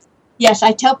Yes,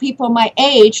 I tell people my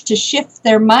age to shift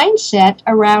their mindset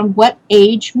around what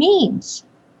age means.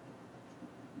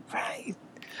 Right.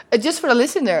 Just for the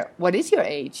listener, what is your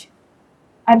age?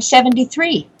 I'm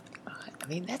 73. I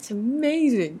mean, that's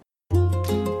amazing.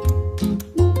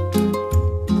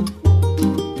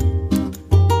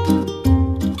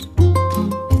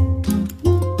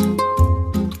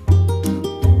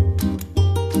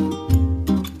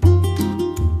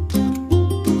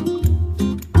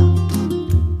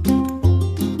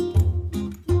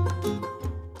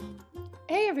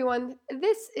 Hey everyone,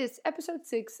 this is episode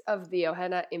 6 of the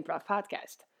Ohana Improv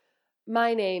podcast.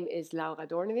 My name is Laura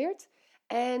Doorneweerd,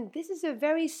 and this is a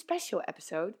very special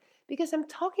episode because I'm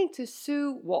talking to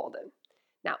Sue Walden.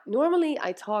 Now, normally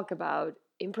I talk about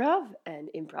improv and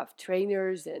improv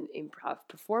trainers and improv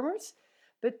performers,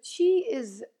 but she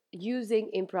is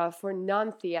using improv for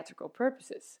non-theatrical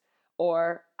purposes,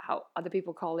 or how other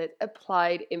people call it,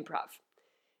 applied improv.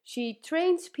 She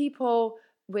trains people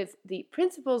with the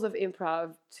principles of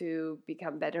improv to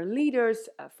become better leaders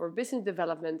for business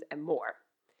development and more.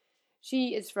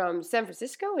 She is from San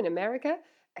Francisco in America,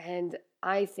 and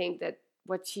I think that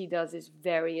what she does is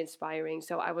very inspiring.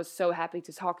 So I was so happy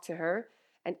to talk to her.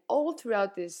 And all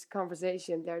throughout this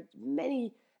conversation, there are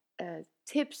many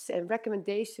tips and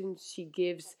recommendations she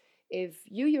gives if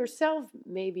you yourself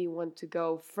maybe want to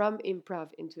go from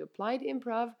improv into applied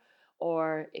improv,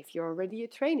 or if you're already a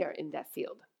trainer in that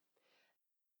field.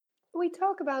 We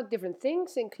talk about different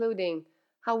things, including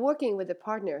how working with a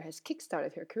partner has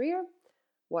kickstarted her career,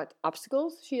 what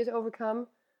obstacles she has overcome,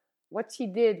 what she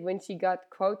did when she got,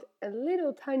 quote, a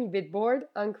little tiny bit bored,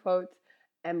 unquote,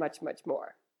 and much, much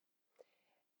more.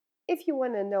 If you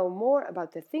want to know more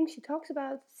about the things she talks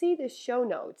about, see the show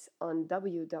notes on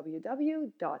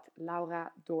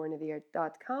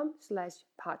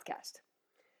www.lauradoorneweerd.com/podcast.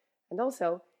 And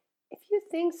also, if you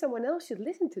think someone else should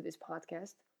listen to this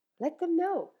podcast, let them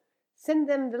know. Send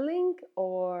them the link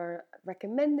or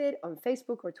recommend it on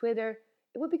Facebook or Twitter.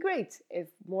 It would be great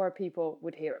if more people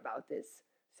would hear about this.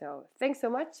 So thanks so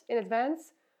much in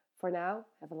advance. For now,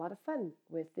 have a lot of fun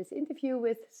with this interview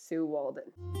with Sue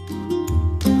Walden.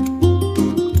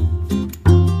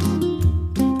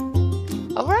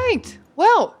 All right.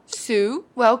 Well, Sue,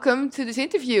 welcome to this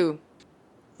interview.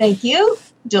 Thank you.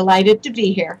 Delighted to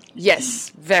be here. Yes,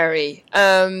 very.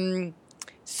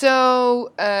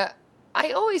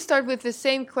 I always start with the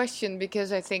same question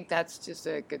because I think that's just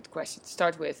a good question to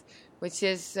start with, which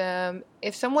is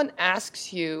if someone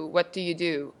asks you, what do you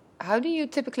do? How do you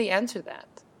typically answer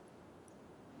that?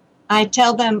 I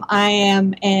tell them I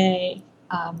am a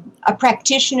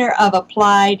practitioner of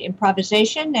applied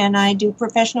improvisation, and I do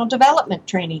professional development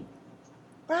training.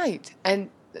 Right. And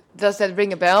does that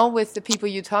ring a bell with the people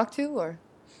you talk to, or?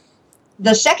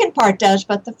 The second part does,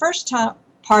 but the first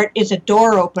part is a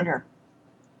door opener.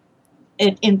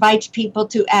 It invites people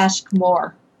to ask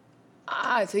more.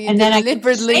 So you and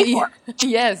deliberately, then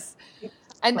yes.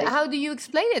 And how do you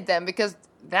explain it then? Because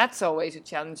that's always a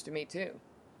challenge to me too.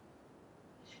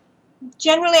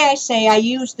 Generally, I say I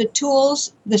use the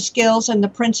tools, the skills, and the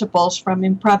principles from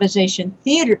improvisation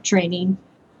theater training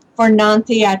for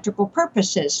non-theatrical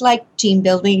purposes, like team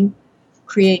building,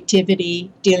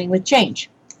 creativity, dealing with change.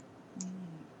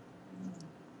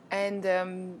 And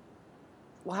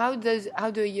how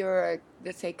do your,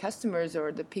 let's say, customers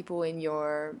or the people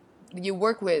you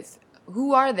work with,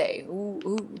 who are they?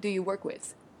 Who do you work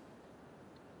with?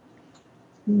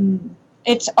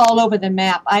 It's all over the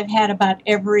map. I've had about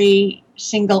every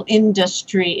single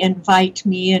industry invite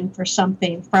me in for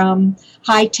something, from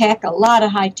high tech, a lot of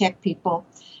high tech people,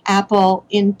 Apple,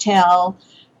 Intel,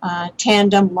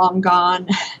 Tandem, long gone,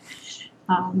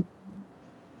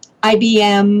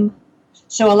 IBM.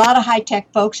 So a lot of high tech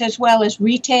folks, as well as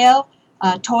retail,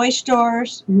 toy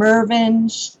stores,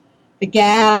 Mervyn's, the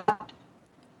Gap,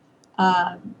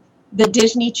 the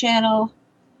Disney Channel,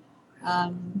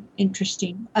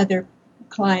 interesting other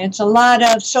clients. A lot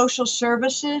of social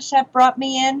services have brought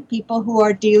me in, people who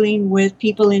are dealing with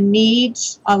people in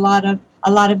needs, a lot of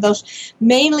those,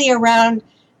 mainly around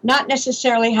not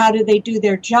necessarily how do they do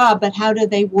their job, but how do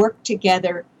they work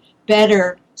together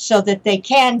better so that they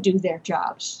can do their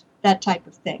jobs, that type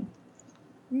of thing.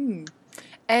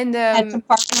 And some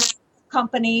partner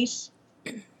companies.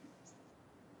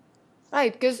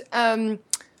 Right, because I'm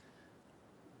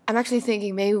actually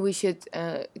thinking maybe we should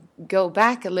go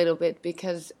back a little bit,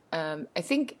 because I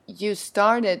think you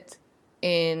started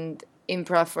in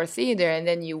improv for theater and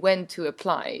then you went to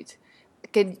applied.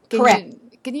 Correct.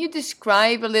 Can you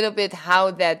describe a little bit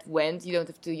how that went? You don't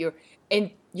have to your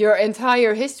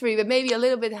entire history, but maybe a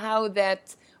little bit how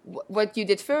that, what you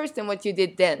did first and what you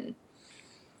did then.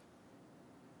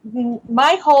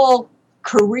 my whole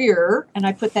career, and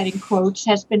I put that in quotes,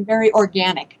 has been very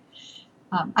organic.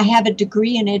 I have a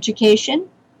degree in education,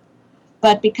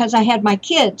 but because I had my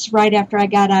kids right after I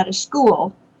got out of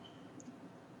school,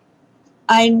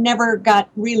 I never got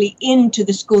really into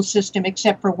the school system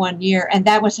except for 1 year, and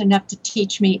that was enough to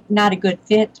teach me not a good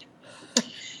fit.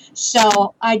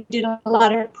 So I did a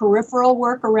lot of peripheral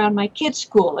work around my kids'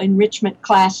 school, enrichment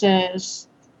classes.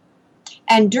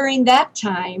 And during that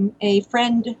time, a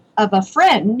friend of a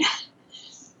friend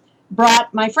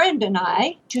brought my friend and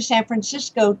I to San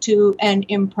Francisco to an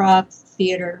improv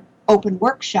theater open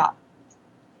workshop.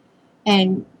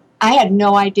 And I had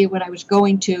no idea what I was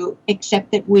going to,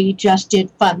 except that we just did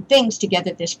fun things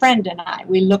together, this friend and I.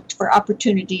 We looked for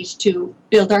opportunities to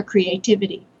build our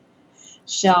creativity.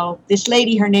 So this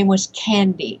lady, her name was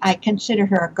Candy. I consider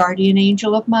her a guardian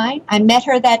angel of mine. I met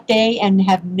her that day and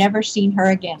have never seen her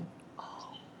again.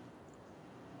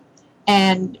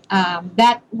 And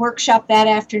that workshop that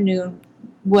afternoon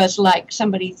was like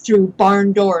somebody threw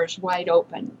barn doors wide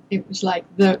open. It was like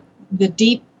the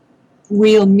deep,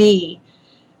 real me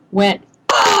went,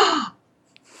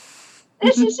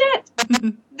 this is it.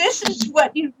 This is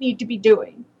what you need to be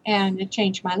doing. And it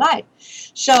changed my life.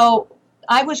 So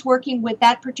I was working with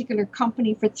that particular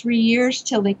company for 3 years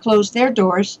till they closed their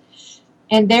doors.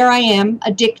 And there I am,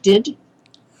 addicted,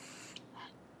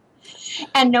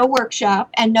 and no workshop,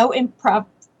 and no improv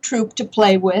troupe to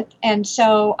play with. And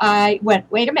so I went,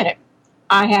 wait a minute,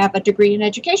 I have a degree in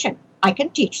education. I can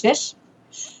teach this.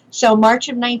 So March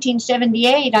of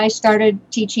 1978, I started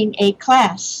teaching a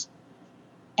class,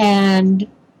 and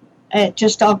it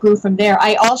just all grew from there.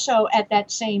 I also, at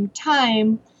that same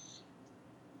time,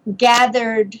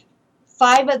 gathered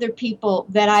 5 other people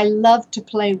that I loved to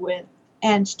play with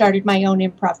and started my own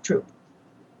improv troupe.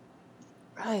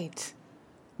 Right.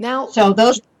 Now, so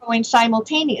those were going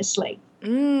simultaneously.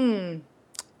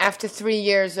 After 3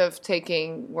 years of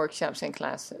taking workshops and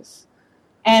classes.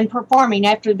 And performing.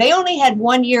 After they only had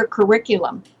 1 year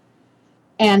curriculum.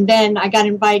 And then I got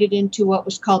invited into what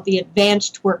was called the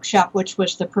advanced workshop, which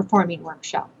was the performing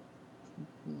workshop.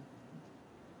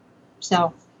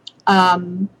 So,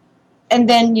 and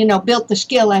then, built the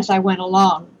skill as I went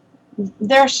along.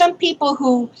 There are some people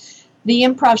who the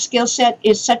improv skill set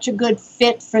is such a good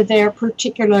fit for their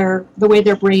particular, the way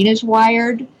their brain is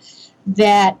wired,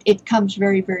 that it comes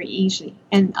very, very easy.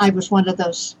 And I was one of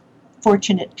those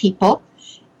fortunate people.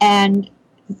 And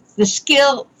the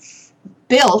skill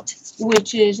built,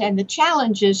 and the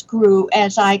challenges grew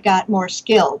as I got more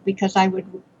skilled, because I would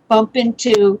bump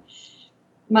into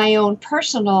my own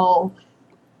personal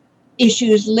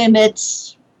issues,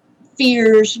 limits,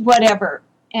 fears, whatever.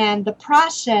 And the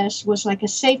process was like a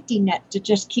safety net to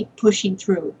just keep pushing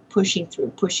through.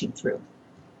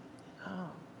 Oh,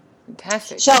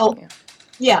 fantastic. So,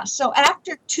 so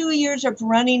after 2 years of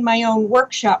running my own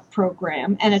workshop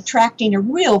program and attracting a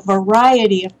real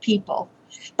variety of people,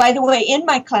 by the way, in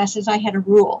my classes, I had a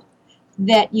rule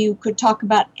that you could talk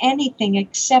about anything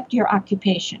except your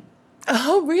occupation.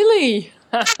 Oh, really?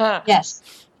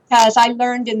 Yes. Because I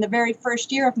learned in the very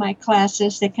first year of my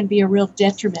classes that can be a real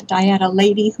detriment. I had a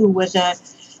lady who was a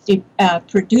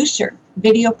producer,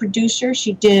 video producer.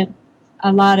 She did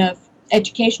a lot of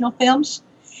educational films.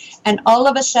 And all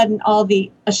of a sudden, all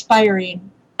the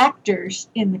aspiring actors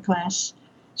in the class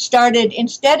started,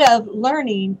 instead of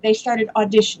learning, they started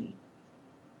auditioning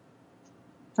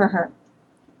for her.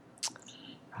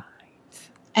 Right.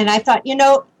 And I thought,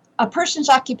 a person's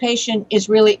occupation is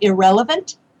really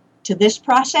irrelevant to this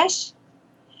process,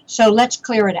 so let's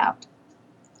clear it out.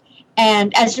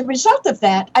 And as a result of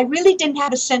that, I really didn't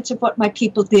have a sense of what my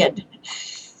people did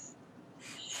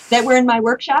that were in my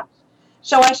workshops.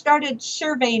 So I started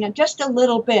surveying just a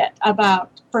little bit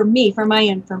about, for my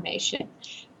information,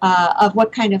 of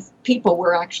what kind of people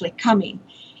were actually coming.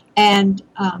 And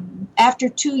after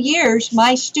 2 years,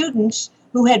 my students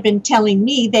who had been telling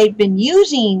me they'd been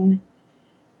using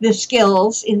the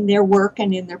skills in their work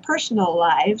and in their personal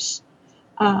lives,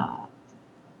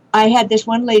 I had this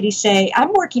one lady say,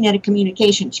 I'm working at a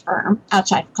communications firm,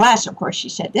 outside of class, of course she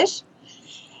said this,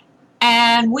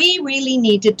 and we really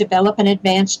need to develop an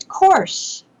advanced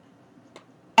course.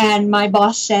 And my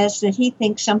boss says that he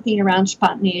thinks something around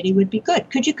spontaneity would be good.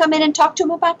 Could you come in and talk to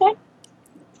him about that?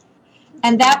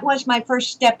 And that was my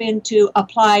first step into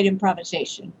applied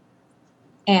improvisation.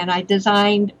 And I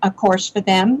designed a course for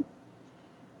them.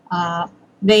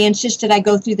 They insisted I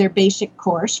go through their basic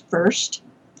course first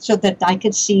so that I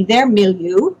could see their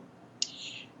milieu.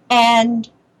 And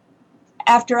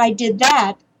after I did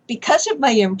that, because of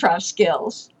my improv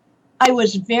skills, I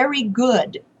was very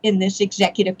good in this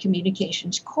executive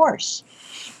communications course.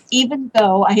 even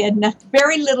though I had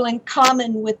very little in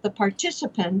common with the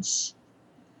participants,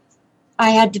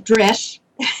 I had to dress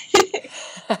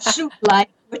suit-like,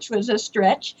 which was a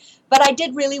stretch, but I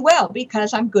did really well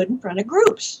because I'm good in front of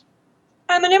groups.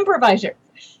 I'm an improviser.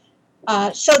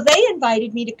 So they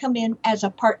invited me to come in as a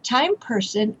part-time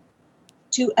person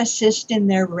to assist in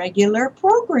their regular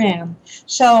program.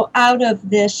 So out of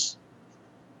this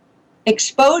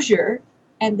exposure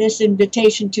and this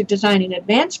invitation to design an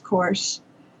advanced course,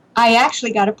 I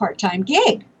actually got a part-time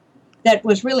gig that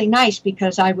was really nice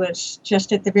because I was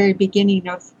just at the very beginning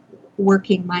of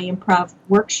working my improv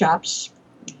workshops,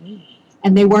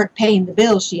 and they weren't paying the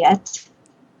bills yet.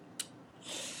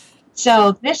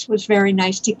 So this was very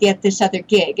nice to get this other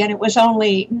gig, and it was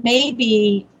only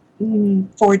maybe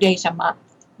 4 days a month,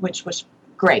 which was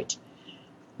great.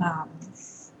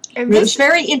 It was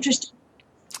very interesting.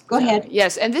 Go ahead.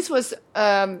 Yes, and this was,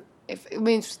 it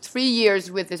means 3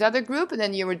 years with this other group, and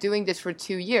then you were doing this for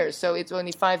 2 years, so it's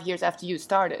only 5 years after you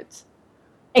started.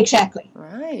 Exactly.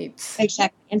 Right.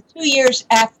 Exactly. And 2 years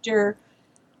after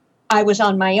I was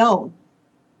on my own.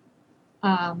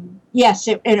 Yes,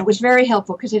 and it was very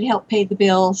helpful because it helped pay the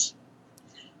bills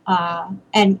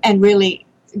and really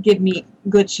give me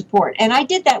good support. And I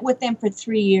did that with them for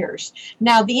 3 years.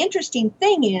 Now, the interesting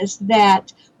thing is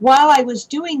that while I was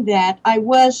doing that, I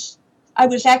was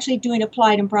actually doing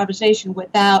applied improvisation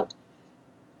without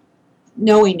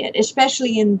knowing it,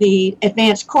 especially in the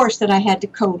advanced course that I had to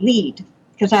co-lead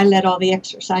because I led all the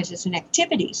exercises and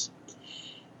activities.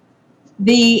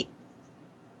 The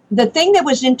thing that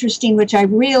was interesting, which I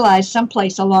realized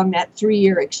someplace along that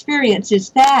 3-year experience,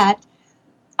 is that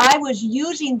I was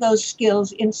using those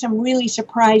skills in some really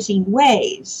surprising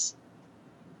ways.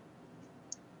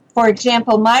 For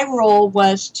example, my role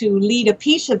was to lead a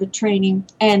piece of the training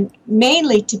and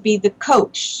mainly to be the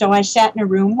coach. So I sat in a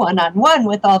room one-on-one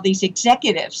with all these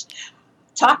executives.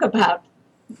 Talk about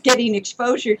getting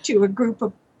exposure to a group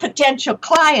of potential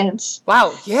clients.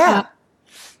 Wow, yeah.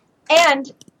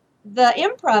 And the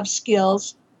improv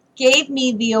skills gave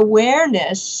me the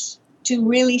awareness to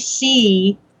really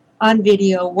see on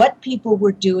video what people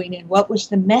were doing and what was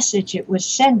the message it was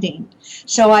sending.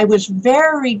 So I was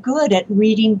very good at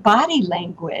reading body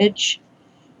language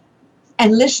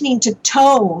and listening to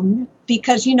tone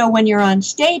because, you know, when you're on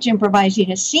stage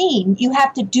improvising a scene, you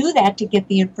have to do that to get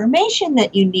the information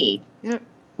that you need,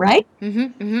 right?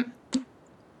 Mm-hmm, mm-hmm.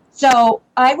 So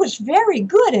I was very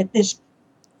good at this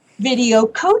video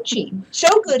coaching, so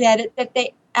good at it that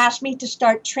they asked me to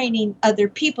start training other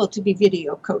people to be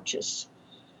video coaches.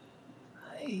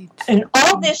 Right. And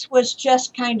all this was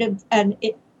just kind of an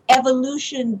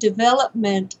evolution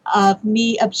development of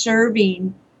me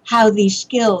observing how these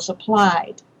skills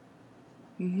applied.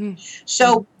 Mm-hmm.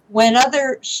 So when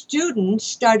other students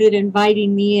started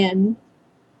inviting me in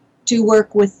to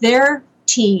work with their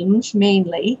teams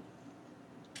mainly,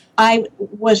 I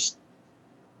was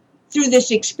through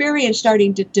this experience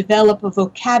starting to develop a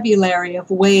vocabulary of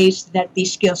ways that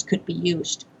these skills could be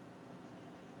used.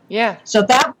 Yeah. So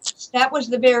that was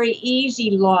the very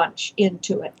easy launch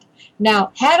into it.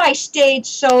 Now, had I stayed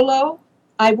solo,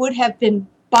 I would have been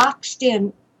boxed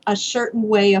in a certain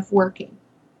way of working.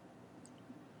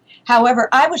 However,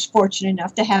 I was fortunate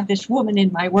enough to have this woman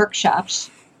in my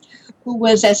workshops who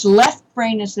was as left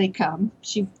brain as they come.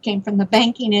 She came from the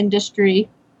banking industry,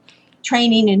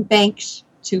 training in banks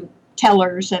to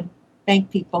tellers and bank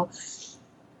people,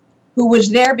 who was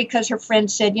there because her friend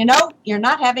said, you know, you're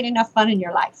not having enough fun in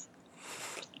your life.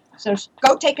 So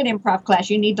go take an improv class.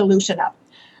 You need to loosen up.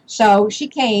 So she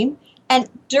came, and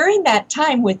during that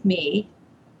time with me,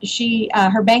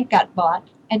 her bank got bought,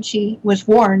 and she was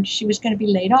warned she was going to be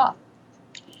laid off.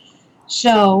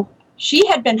 So she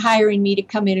had been hiring me to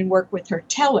come in and work with her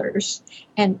tellers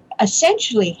and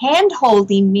essentially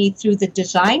hand-holding me through the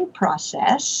design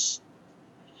process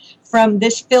from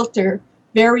this filter,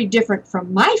 very different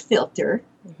from my filter,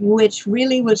 which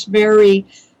really was very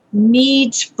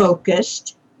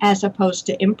needs-focused as opposed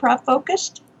to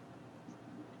improv-focused.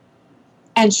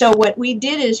 And so what we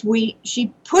did is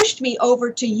she pushed me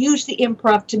over to use the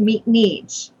improv to meet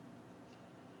needs.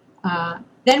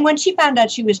 Then when she found out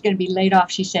she was going to be laid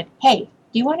off, she said, hey,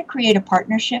 do you want to create a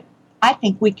partnership? I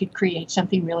think we could create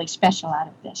something really special out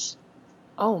of this.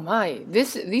 Oh my,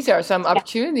 these are some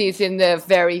opportunities in the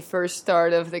very first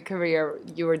start of the career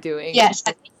you were doing. Yes,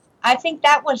 I think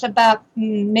that was about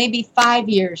maybe 5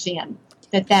 years in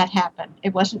that happened.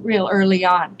 It wasn't real early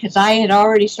on because I had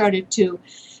already started to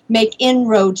make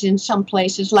inroads in some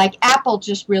places. Like Apple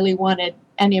just really wanted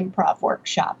an improv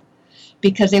workshop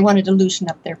because they wanted to loosen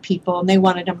up their people and they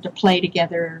wanted them to play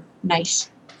together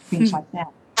nice, things like that.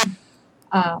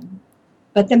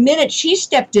 But the minute she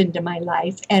stepped into my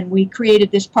life and we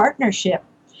created this partnership,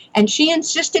 and she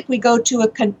insisted we go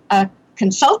to a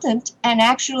consultant and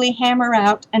actually hammer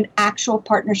out an actual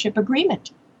partnership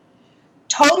agreement.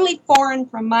 Totally foreign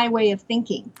from my way of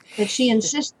thinking, that she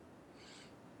insisted.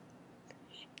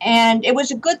 And it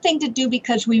was a good thing to do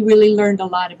because we really learned a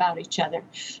lot about each other.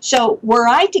 So were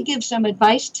I to give some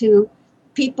advice to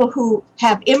people who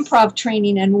have improv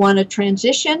training and want to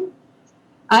transition,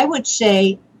 I would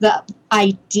say the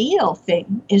ideal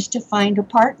thing is to find a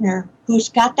partner who's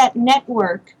got that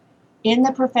network in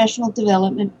the professional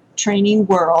development training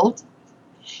world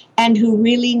and who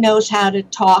really knows how to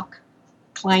talk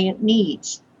client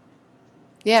needs,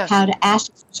 how to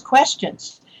ask those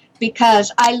questions.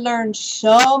 Because I learned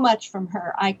so much from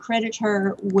her. I credit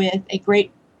her with a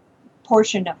great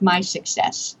portion of my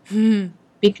success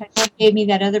because she gave me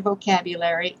that other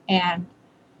vocabulary and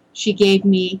she gave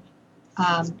me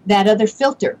that other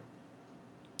filter.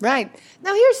 Right.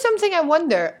 Now, here's something I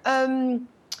wonder.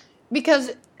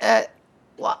 Because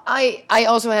I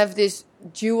also have this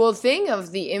dual thing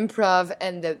of the improv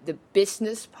and the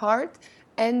business part.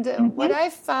 And what I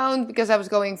found, because I was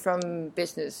going from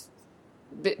business,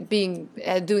 doing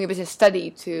a business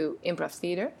study to improv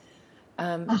theater,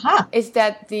 is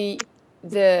that the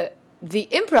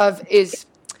improv is,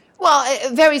 well,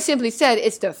 very simply said,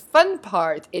 it's the fun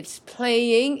part. It's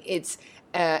playing, it's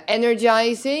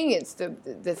energizing, it's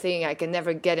the thing I can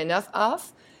never get enough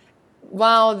of.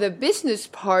 While the business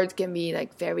part can be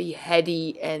like very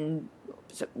heady and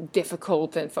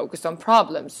difficult and focused on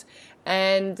problems.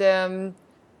 And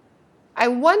I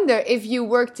wonder if you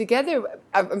work together,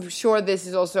 I'm sure this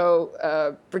is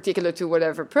also particular to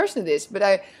whatever person it is, but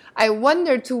I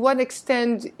wonder to what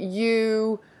extent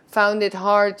you found it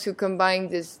hard to combine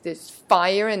this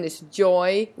fire and this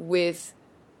joy with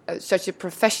such a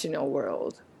professional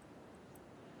world.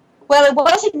 Well, it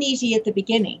wasn't easy at the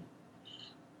beginning.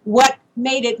 What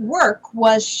made it work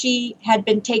was she had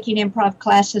been taking improv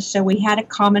classes, so we had a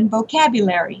common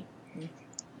vocabulary.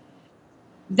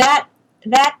 That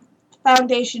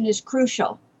foundation is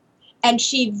crucial, and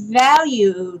she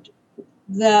valued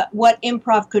what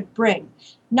improv could bring,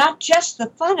 not just the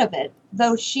fun of it,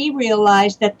 though she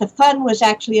realized that the fun was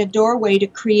actually a doorway to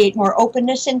create more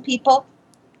openness in people,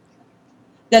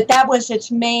 that was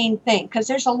its main thing, because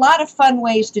there's a lot of fun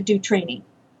ways to do training.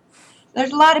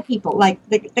 There's a lot of people, like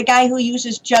the guy who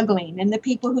uses juggling and the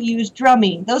people who use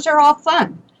drumming. Those are all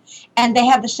fun, and they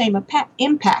have the same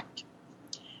impact.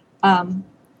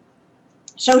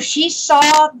 So she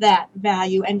saw that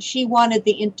value, and she wanted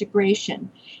the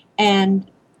integration. And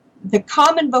the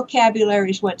common vocabulary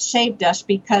is what saved us,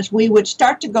 because we would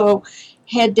start to go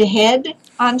head-to-head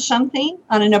on something,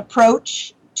 on an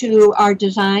approach to our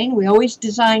design. We always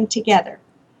design together.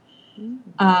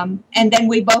 And then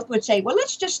we both would say, well,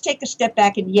 let's just take a step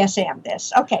back and yes-and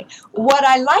this. Okay, what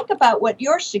I like about what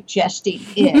you're suggesting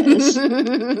is,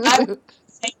 I would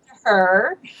say to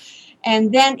her,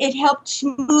 and then it helped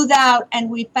smooth out, and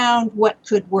we found what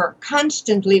could work.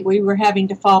 Constantly, we were having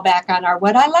to fall back on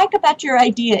what I like about your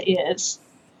idea is,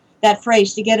 that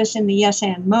phrase, to get us in the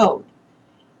yes-and mode.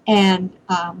 And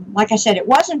like I said, it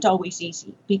wasn't always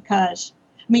easy, because,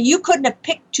 you couldn't have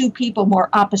picked two people more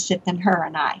opposite than her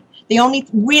and I. The only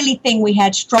really thing we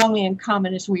had strongly in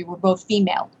common is we were both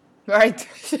female. Right.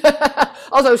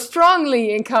 Also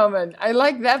strongly in common. I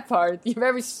like that part. You're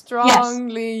very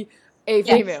strongly a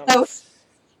female. So,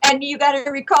 and you got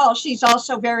to recall, she's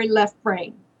also very left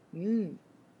brain.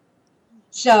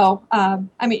 So,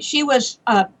 she was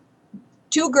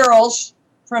two girls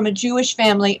from a Jewish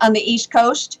family on the East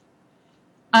Coast.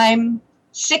 I'm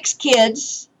 6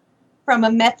 kids from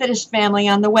a Methodist family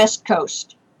on the West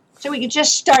Coast. So we could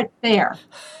just start there.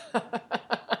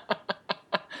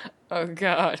 Oh,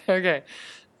 God. Okay.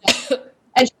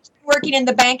 And she's been working in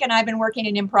the bank, and I've been working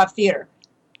in improv theater.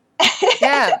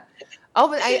 Yeah. Oh,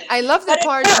 but I love the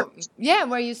part,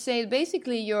 where you say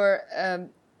basically you're,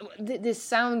 this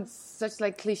sounds such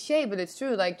like cliche, but it's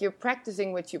true. Like you're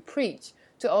practicing what you preach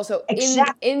to also,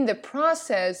 in the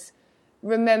process,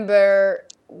 remember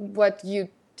what you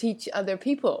teach other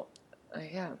people.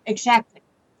 Exactly.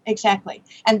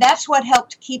 And that's what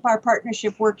helped keep our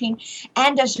partnership working.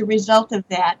 And as a result of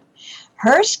that,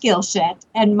 her skill set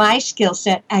and my skill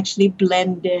set actually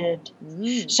blended.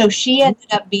 So she ended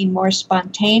up being more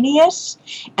spontaneous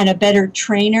and a better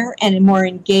trainer and more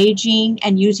engaging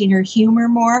and using her humor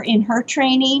more in her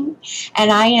training.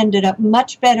 And I ended up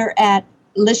much better at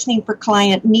listening for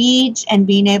client needs and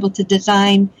being able to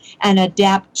design and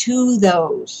adapt to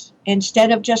those.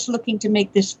 Instead of just looking to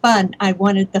make this fun, I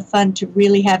wanted the fun to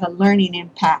really have a learning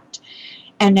impact.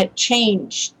 and it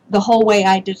changed the whole way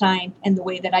I designed and the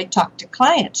way that I talk to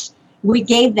clients. We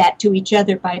gave that to each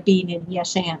other by being in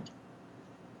yes and.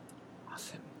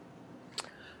 Awesome.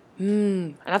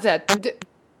 I love that.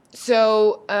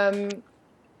 So,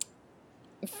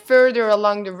 further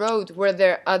along the road, were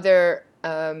there other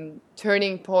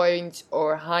turning points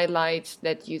or highlights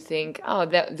that you think,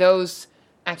 those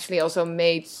actually also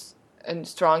made a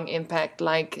strong impact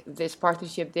like this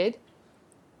partnership did?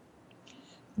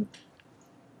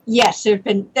 Yes, there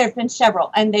have been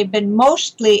several, and they've been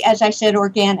mostly, as I said,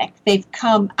 organic. They've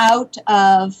come out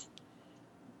of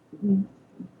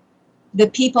the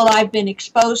people I've been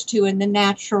exposed to and the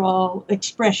natural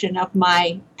expression of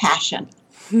my passion.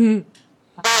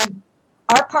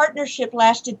 Our partnership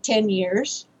lasted 10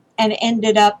 years and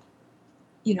ended up,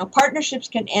 partnerships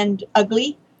can end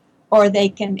ugly or they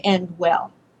can end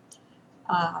well.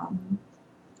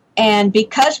 And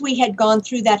because we had gone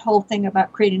through that whole thing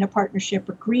about creating a partnership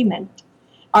agreement,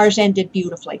 ours ended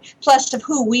beautifully. Plus of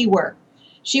who we were.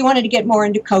 She wanted to get more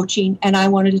into coaching, and I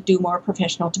wanted to do more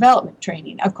professional development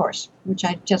training, of course, which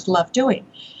I just love doing.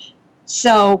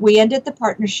 So we ended the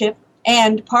partnership,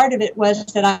 and part of it was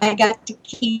that I got to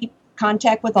keep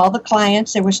contact with all the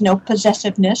clients. There was no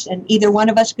possessiveness, and either one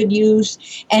of us could use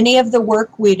any of the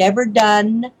work we'd ever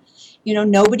done.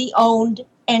 Nobody owned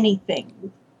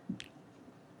anything.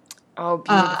 Oh,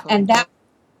 beautiful. And that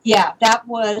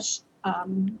was,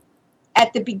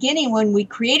 at the beginning when we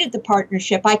created the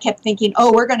partnership, I kept thinking,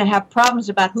 we're going to have problems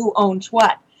about who owns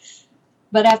what.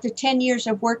 But after 10 years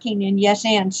of working in Yes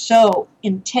and so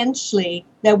intensely,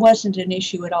 there wasn't an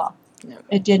issue at all. No.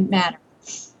 It didn't matter.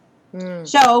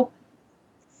 So,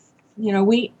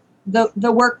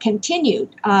 the work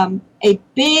continued. A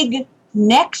big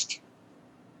next,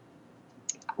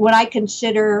 what I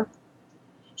consider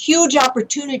huge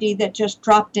opportunity that just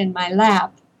dropped in my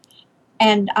lap,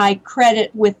 and I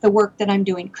credit with the work that I'm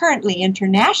doing currently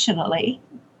internationally,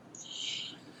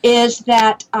 is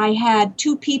that I had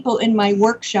two people in my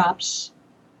workshops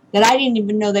that I didn't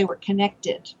even know they were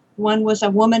connected. One was a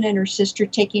woman and her sister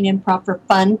taking improv for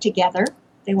fun together.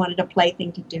 They wanted a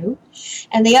plaything to do.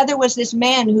 And the other was this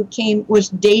man who was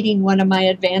dating one of my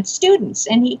advanced students,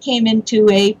 and he came into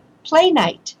a play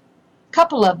night.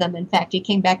 Couple of them, in fact. He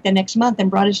came back the next month and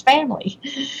brought his family.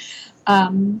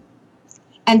 And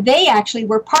they actually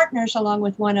were partners along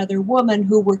with one other woman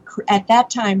who were at that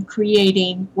time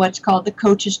creating what's called the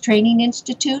Coaches Training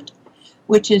Institute,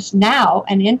 which is now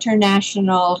an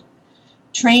international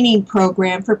training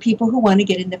program for people who want to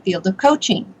get in the field of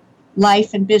coaching,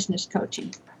 life and business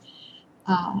coaching.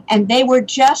 And they were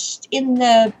just in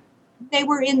the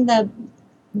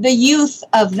youth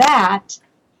of that.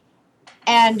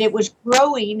 And it was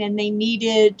growing, and they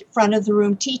needed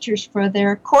front-of-the-room teachers for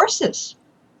their courses.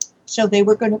 So they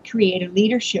were going to create a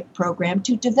leadership program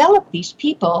to develop these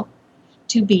people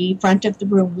to be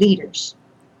front-of-the-room leaders.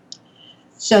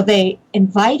 So they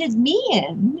invited me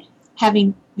in,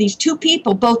 having these two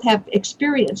people both have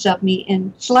experience of me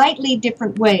in slightly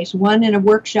different ways, one in a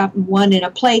workshop and one in a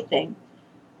plaything,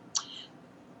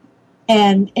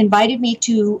 and invited me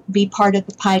to be part of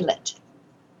the pilot.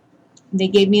 They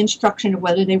gave me instruction of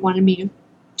whether they wanted me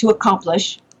to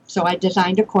accomplish, so I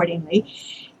designed accordingly.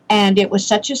 And it was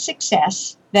such a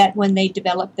success that when they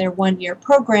developed their one-year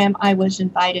program, I was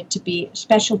invited to be a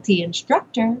specialty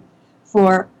instructor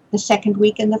for the second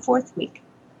week and the fourth week.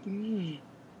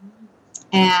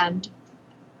 And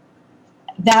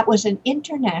that was an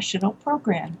international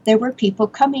program. There were people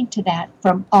coming to that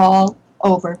from all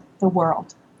over the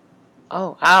world.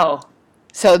 Oh, wow.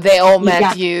 So they all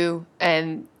met you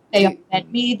and... They met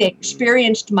me, they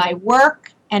experienced my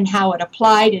work and how it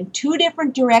applied in two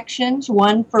different directions,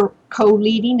 one for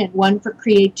co-leading and one for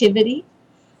creativity.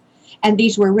 And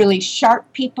these were really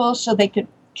sharp people, so they could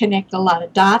connect a lot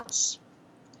of dots.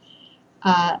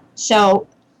 And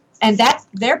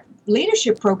their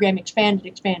leadership program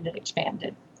expanded,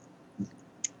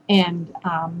 and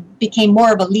became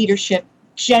more of a leadership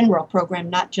general program,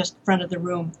 not just front of the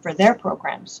room for their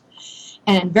programs.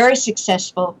 And very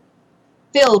successful.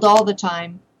 Filled all the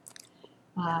time,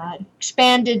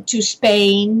 expanded to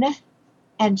Spain,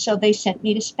 and so they sent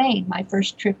me to Spain, my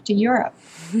first trip to Europe.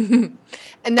 And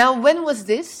now, when was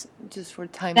this? Just for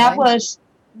timeline. That was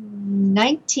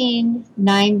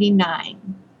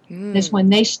 1999. Is when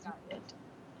they started.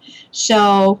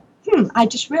 So, I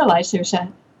just realized there's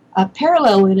a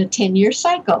parallel in a 10-year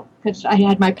cycle, because I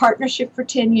had my partnership for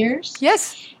 10 years.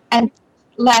 Yes. And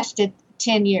lasted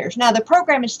 10 years. Now, the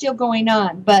program is still going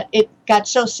on, but it got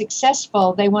so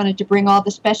successful, they wanted to bring all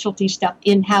the specialty stuff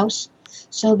in-house,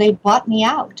 so they bought me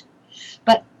out.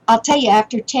 But I'll tell you,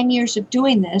 after 10 years of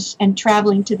doing this and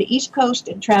traveling to the East Coast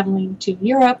and traveling to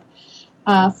Europe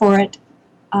for it,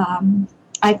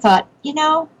 I thought,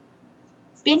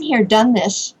 been here, done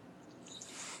this.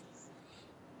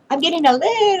 I'm getting a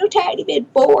little tiny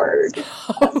bit bored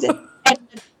of it.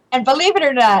 And believe it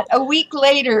or not, a week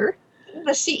later,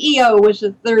 the CEO was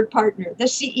the third partner. The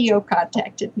CEO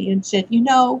contacted me and said,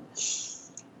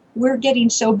 we're getting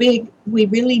so big, we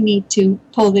really need to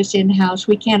pull this in-house.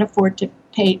 We can't afford to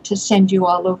pay to send you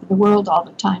all over the world all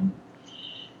the time.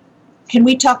 Can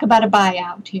we talk about a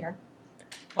buyout here?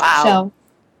 Wow. So,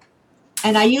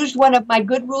 and I used one of my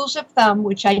good rules of thumb,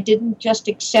 which I didn't just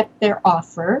accept their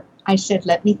offer. I said,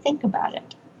 let me think about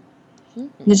it.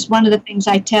 Mm-hmm. This is one of the things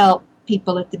I tell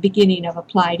people at the beginning of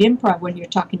applied improv when you're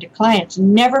talking to clients.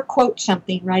 Never quote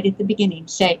something right at the beginning.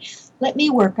 Say, let me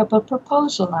work up a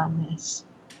proposal on this.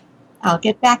 I'll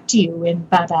get back to you in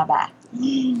blah.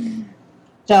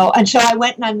 So I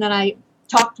went and then I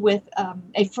talked with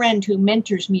a friend who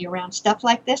mentors me around stuff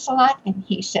like this a lot, and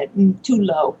he said, too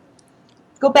low.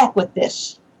 Go back with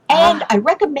this. And I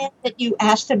recommend that you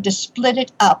ask them to split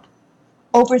it up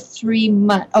over 3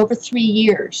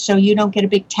 years so you don't get a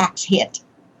big tax hit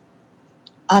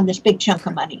on this big chunk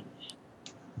of money.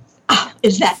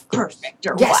 Is that perfect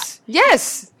or what?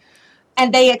 Yes.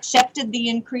 And they accepted the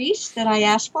increase that I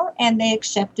asked for, and they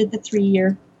accepted the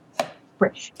 3-year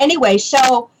break. Anyway,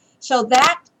 so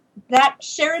that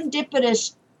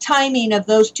serendipitous timing of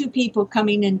those two people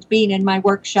coming and being in my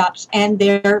workshops and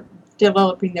they're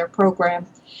developing their program,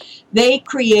 they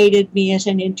created me as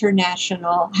having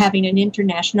an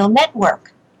international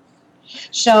network.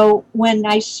 So when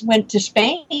I went to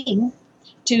Spain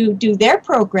to do their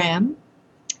program,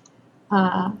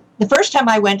 the first time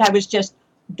I went, I was just,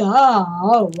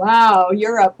 oh, wow,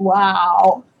 Europe,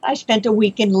 wow. I spent a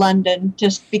week in London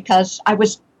just because I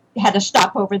had a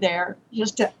stop over there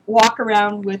just to walk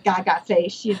around with Gaga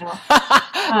face,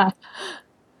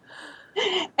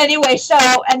 Anyway,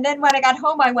 and then when I got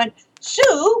home, I went,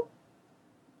 Sue,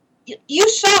 you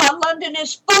saw London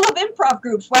is full of improv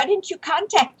groups. Why didn't you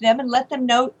contact them and let them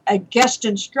know a guest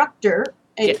instructor,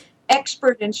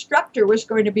 expert instructor was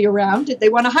going to be around? Did they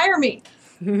want to hire me?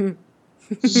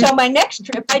 So my next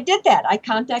trip, I did that. I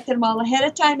contacted them all ahead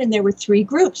of time, and there were 3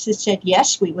 groups that said,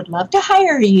 yes, we would love to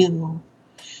hire you.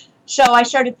 So I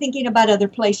started thinking about other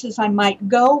places I might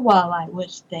go while I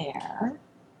was there.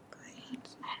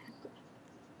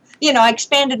 I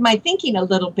expanded my thinking a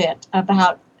little bit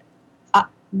about,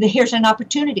 here's an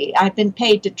opportunity. I've been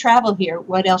paid to travel here.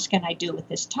 What else can I do with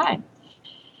this time?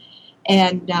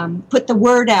 And put the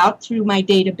word out through my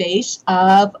database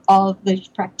of all of the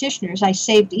practitioners. I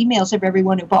saved emails of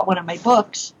everyone who bought one of my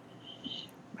books.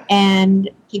 And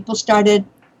people started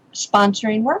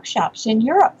sponsoring workshops in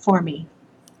Europe for me.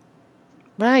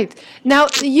 Right. Now,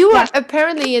 you were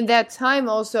apparently in that time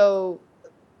also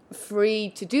free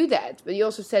to do that. But you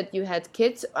also said you had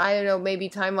kids. I don't know, maybe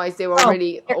time-wise they were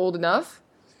already old enough.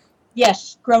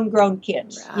 Yes, grown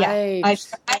kids. Right. Yeah,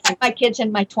 I had my kids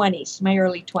in my 20s, my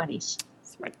early 20s.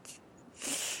 Smart.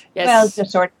 Yes. Well, it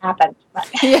just sort of happened. But.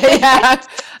 yeah.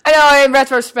 I know, in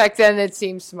retrospect, then it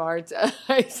seems smart.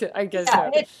 I guess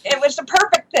so. It was the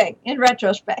perfect thing in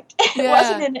retrospect. It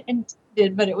wasn't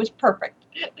intended, but it was perfect.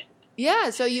 Yeah,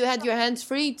 so you had your hands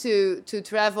free to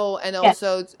travel, and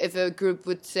also if a group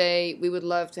would say, we would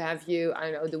love to have you,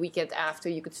 I don't know, the weekend after,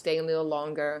 you could stay a little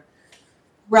longer.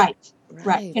 Right.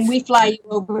 Can we fly you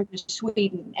over to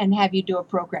Sweden and have you do a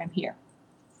program here?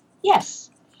 Yes.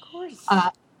 Of course.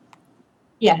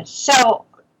 Yes. So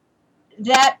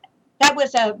that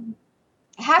was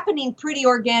happening pretty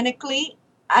organically,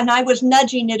 and I was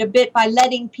nudging it a bit by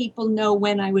letting people know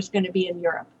when I was going to be in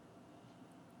Europe,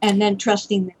 and then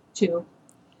trusting them to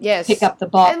pick up the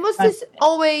ball. And was this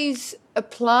always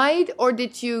applied, or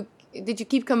did you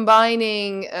keep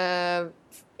combining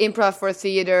improv for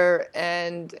theater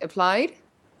and applied?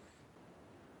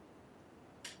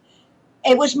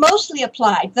 It was mostly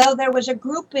applied, though there was a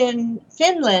group in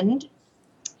Finland.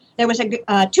 There was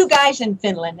 2 guys in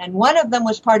Finland, and one of them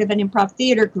was part of an improv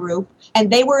theater group, and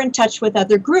they were in touch with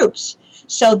other groups.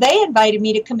 So they invited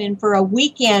me to come in for a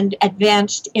weekend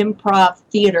advanced improv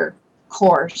theater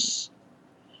course.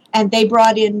 And they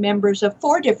brought in members of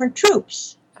 4 different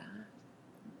troupes.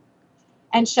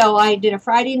 And so I did a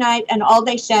Friday night and all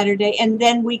day Saturday, and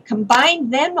then we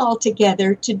combined them all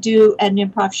together to do an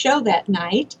improv show that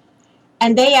night.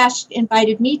 And they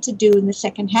invited me to do in the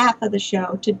second half of the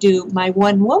show to do my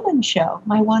one-woman show,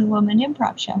 my one-woman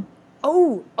improv show.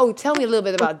 Oh, tell me a little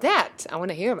bit about that. I want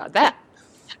to hear about that.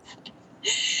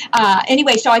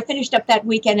 Anyway, so I finished up that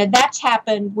weekend, and that's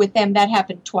happened with them. That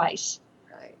happened twice.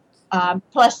 Right.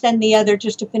 Plus then the other,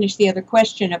 just to finish the other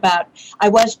question about, I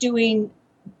was doing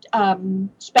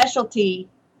specialty.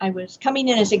 I was coming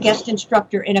in as a guest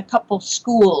instructor in a couple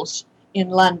schools in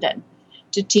London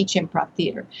to teach improv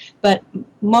theater. But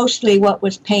mostly what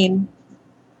was paying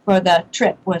for the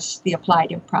trip was the applied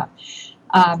improv.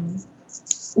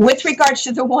 With regards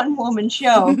to the one-woman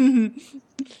show,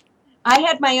 I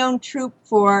had my own troupe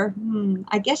for,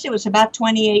 I guess it was about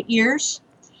 28 years.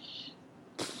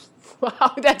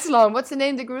 Wow, that's long. What's the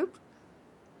name of the group?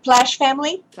 Flash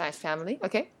Family. Flash Family,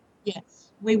 okay. Yes.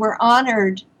 We were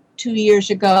honored 2 years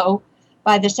ago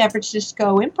by the San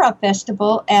Francisco Improv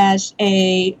Festival as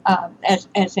a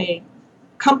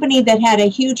company that had a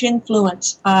huge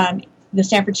influence on the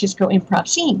San Francisco improv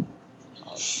scene.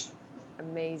 Oh,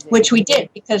 amazing. Which we did,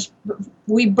 because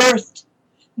we birthed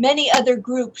many other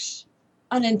groups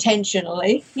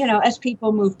unintentionally, as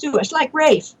people moved through us, like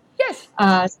Rafe. Yes.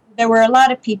 There were a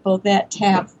lot of people that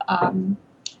have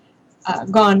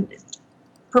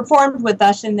performed with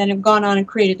us and then have gone on and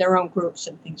created their own groups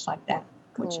and things like that,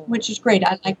 which is great.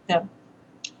 I like the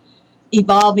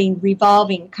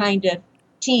revolving kind of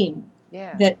team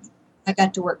that I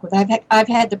got to work with. I've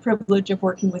had the privilege of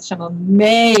working with some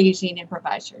amazing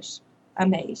improvisers.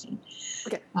 Amazing.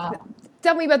 Okay.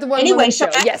 Tell me about the one show.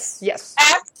 Yes.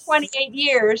 After 28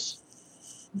 years,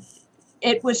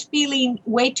 it was feeling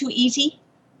way too easy.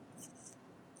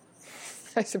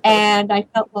 I suppose. And I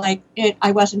felt like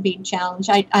I wasn't being challenged.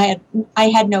 I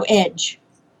had no edge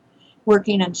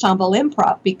working ensemble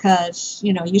improv because,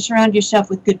 you surround yourself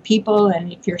with good people,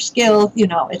 and if you're skilled,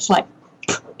 it's like,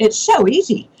 it's so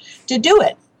easy to do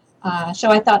it. So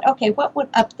I thought, okay, what would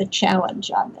up the challenge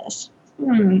on this?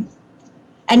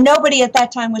 And nobody at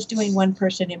that time was doing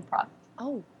one-person improv.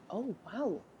 Oh,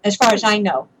 wow. As far as I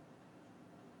know.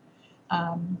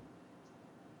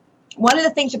 One of the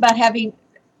things about having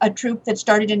a troupe that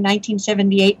started in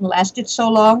 1978 and lasted so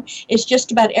long is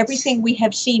just about everything we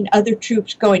have seen other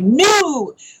troupes going,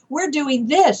 no, we're doing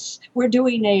this. We're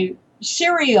doing a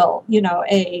serial,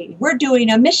 we're doing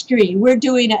a mystery. We're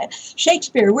doing a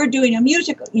Shakespeare. We're doing a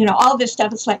musical, all this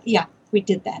stuff. It's like, yeah, we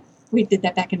did that. We did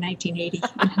that back in 1980.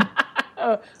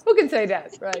 Oh, who can say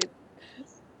that, right?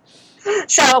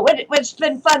 So it's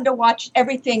been fun to watch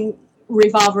everything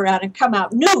revolve around and come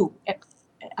out new.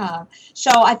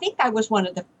 So I think I was one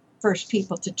of the first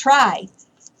people to try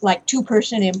like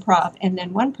two-person improv and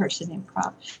then one-person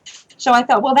improv. So I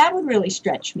thought, well, that would really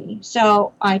stretch me.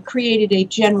 So I created a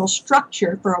general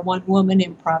structure for a one-woman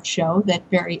improv show that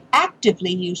very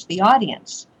actively used the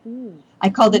audience. I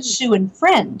called it Sue and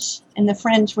Friends, and the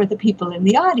friends were the people in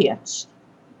the audience.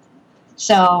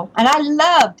 So, and I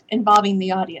loved involving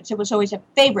the audience. It was always a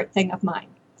favorite thing of mine.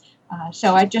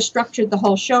 So I just structured the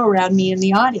whole show around me and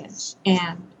the audience.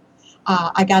 And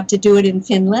I got to do it in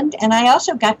Finland, and I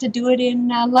also got to do it in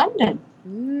London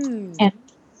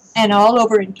and all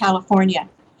over in California.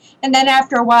 And then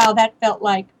after a while, that felt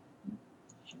like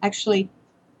actually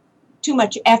too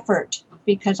much effort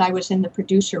because I was in the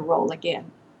producer role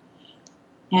again.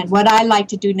 And what I like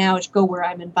to do now is go where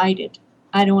I'm invited.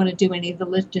 I don't want to do any of the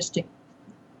logistic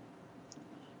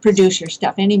producer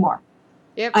stuff anymore.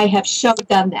 Yep. I have so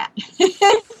done that.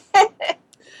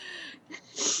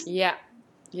 Yeah.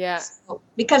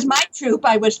 Because my troupe,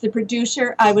 I was the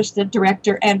producer, I was the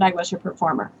director, and I was a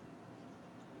performer.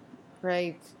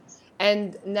 Right.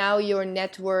 And now your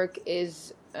network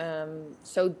is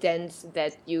so dense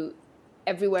that you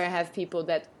everywhere have people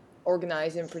that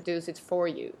organize and produce it for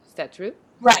you. Is that true?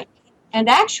 Right. And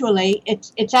actually,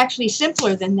 it's actually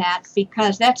simpler than that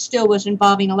because that still was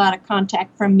involving a lot of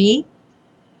contact from me.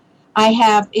 I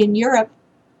have in Europe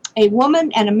a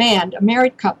woman and a man, a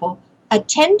married couple,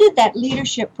 attended that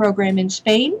leadership program in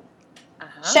Spain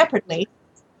separately.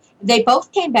 They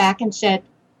both came back and said,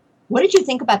 what did you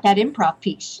think about that improv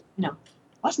piece?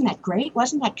 Wasn't that great?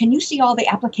 Can you see all the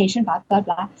application, blah, blah,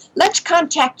 blah. Let's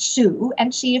contact Sue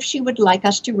and see if she would like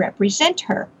us to represent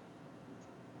her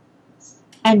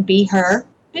and be her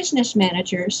business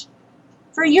managers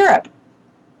for Europe.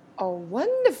 Oh,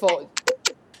 wonderful.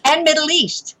 And Middle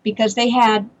East, because they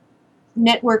had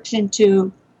networks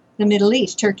into the Middle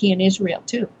East, Turkey and Israel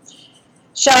too.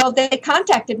 So they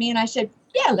contacted me and I said,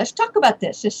 yeah, let's talk about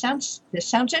this. This sounds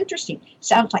interesting.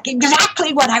 Sounds like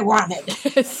exactly what I wanted.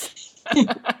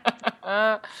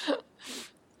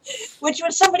 Which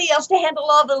was somebody else to handle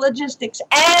all the logistics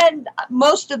and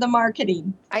most of the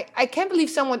marketing. I can't believe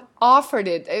someone offered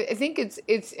it. I think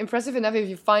it's impressive enough if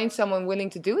you find someone willing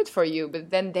to do it for you, but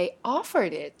then they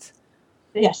offered it.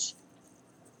 Yes.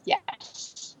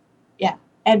 Yeah.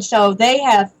 And so they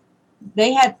have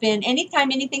been,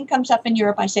 anytime anything comes up in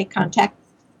Europe, I say contact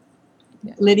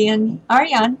Lydia and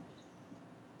Arjan.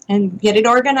 and get it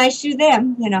organized through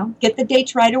them, get the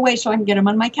dates right away so I can get them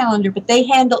on my calendar. But they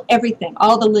handle everything,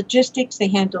 all the logistics. They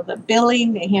handle the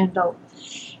billing. They handle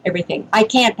everything. I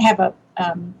can't have a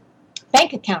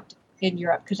bank account in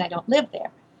Europe because I don't live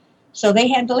there. So they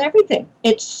handle everything.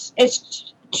 It's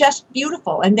just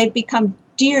beautiful. And they've become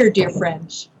dear, dear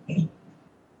friends.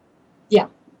 Yeah.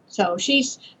 So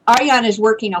Arjan is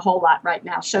working a whole lot right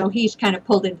now. So he's kind of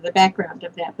pulled into the background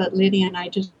of that. But Lydia and I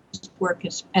just work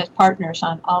as partners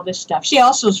on all this stuff. She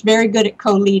also is very good at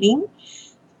co-leading.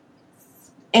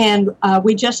 And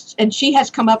she has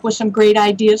come up with some great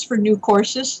ideas for new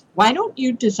courses. Why don't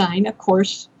you design a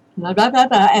course, blah, blah, blah,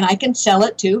 blah, and I can sell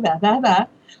it too, blah, blah, blah.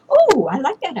 Oh, I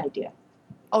like that idea.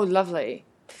 Oh, lovely.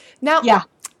 Now, yeah.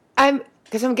 I'm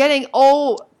getting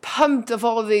all pumped of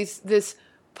all of this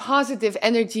positive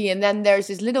energy, and then there's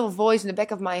this little voice in the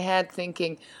back of my head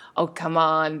thinking, oh, come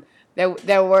on,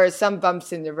 there were some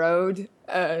bumps in the road.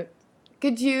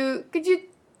 Could you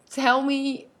tell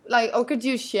me, or could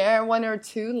you share one or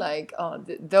two,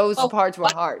 those parts were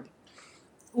hard?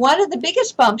 One of the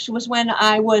biggest bumps was when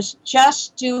I was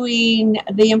just doing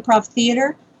the improv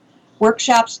theater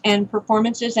workshops and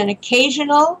performances and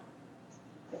occasional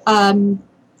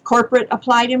corporate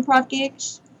applied improv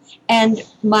gigs. And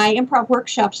my improv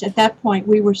workshops at that point,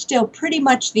 we were still pretty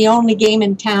much the only game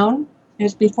in town. It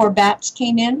was before BATS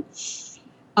came in.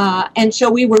 And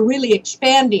so we were really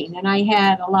expanding, and I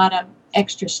had a lot of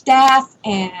extra staff,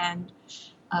 and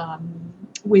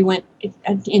we went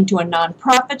into a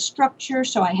nonprofit structure,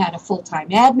 so I had a full-time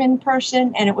admin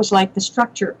person, and it was like the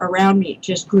structure around me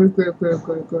just grew.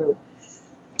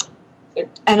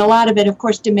 And a lot of it, of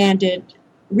course, demanded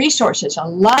resources, a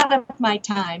lot of my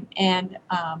time, and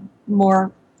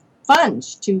more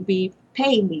funds to be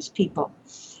paying these people.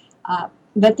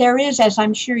 But there is, as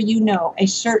I'm sure you know, a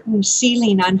certain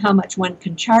ceiling on how much one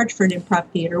can charge for an improv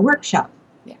theater workshop.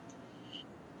 Yeah.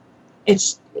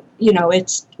 It's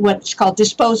what's called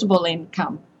disposable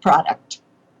income product.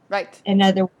 Right. In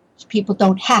other words, people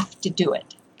don't have to do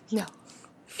it. No.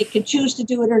 They can choose to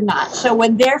do it or not. So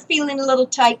when they're feeling a little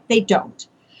tight, they don't.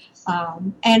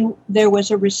 And there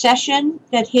was a recession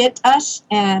that hit us,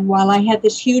 and while I had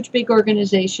this huge, big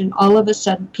organization, all of a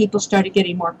sudden people started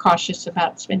getting more cautious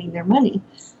about spending their money.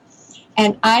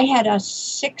 And I had a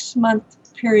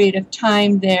 6-month period of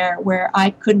time there where I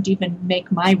couldn't even make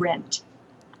my rent.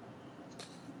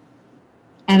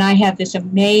 And I had this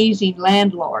amazing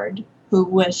landlord who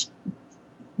was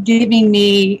giving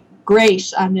me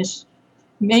grace on this.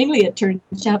 Mainly, it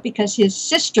turns out, because his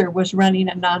sister was running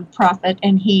a nonprofit,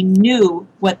 and he knew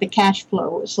what the cash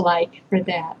flow was like for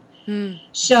that.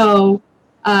 So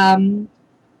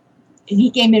he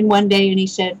came in one day and he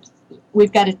said,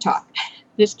 we've got to talk.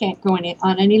 This can't go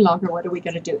on any longer. What are we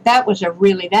going to do? That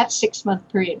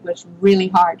 6-month period was really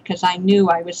hard because I knew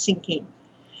I was sinking.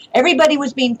 Everybody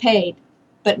was being paid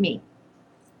but me.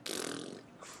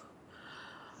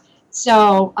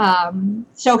 So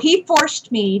he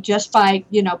forced me, just by,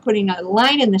 putting a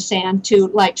line in the sand, to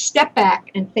step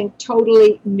back and think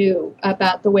totally new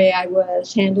about the way I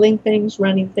was handling things,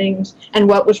 running things, and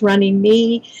what was running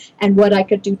me, and what I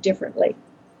could do differently.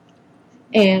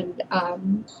 And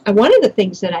one of the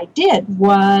things that I did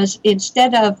was,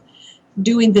 instead of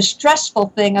doing the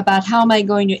stressful thing about how am I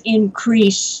going to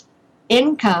increase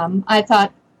income, I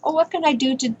thought, what can I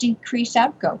do to decrease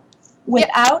outgo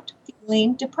without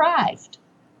feeling deprived?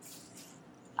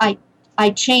 I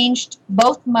changed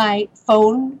both my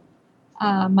phone,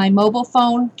 my mobile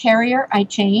phone carrier. I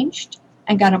changed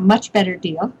and got a much better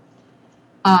deal.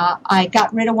 I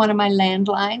got rid of one of my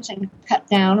landlines and cut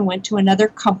down and went to another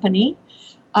company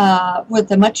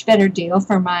with a much better deal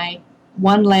for my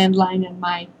one landline and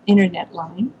my internet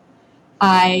line.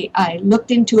 I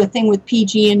looked into a thing with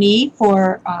PG&E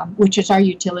which is our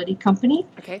utility company.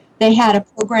 Okay. They had a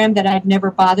program that I'd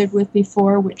never bothered with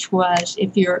before, which was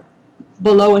if you're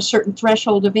below a certain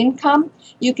threshold of income,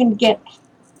 you can get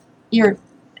your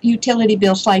utility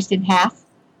bill sliced in half.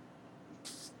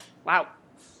 Wow.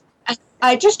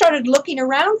 I just started looking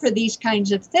around for these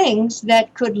kinds of things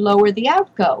that could lower the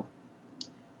outgo.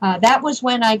 That was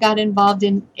when I got involved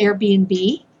in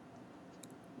Airbnb,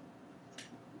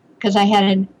 because I had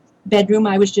a bedroom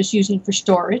I was just using for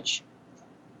storage.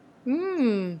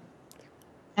 I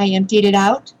emptied it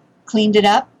out, cleaned it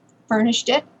up, furnished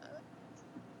it.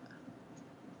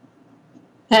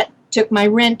 That took my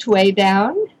rent way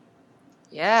down.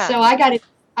 Yeah. So I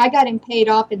got him paid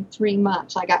off in 3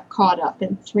 months. I got caught up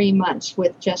in 3 months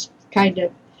with just kind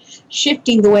of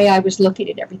shifting the way I was looking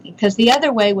at everything, because the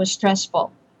other way was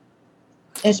stressful,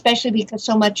 especially because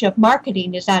so much of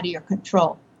marketing is out of your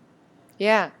control.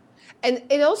 Yeah. And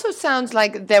it also sounds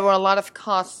like there were a lot of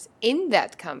costs in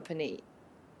that company.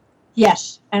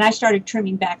 Yes, and I started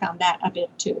trimming back on that a bit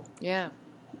too. Yeah.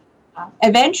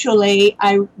 Eventually,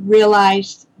 I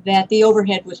realized that the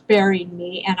overhead was burying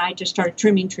me, and I just started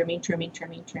trimming.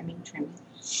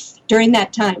 During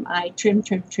that time, I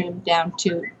trimmed down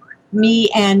to me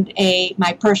and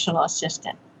my personal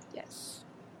assistant. Yes.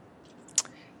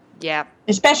 Yeah.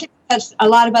 Especially because a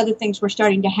lot of other things were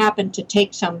starting to happen to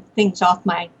take some things off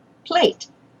my plate,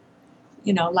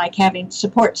 like having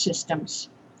support systems.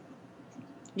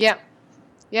 Yeah.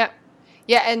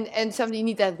 And somebody you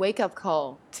need that wake up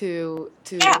call to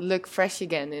look fresh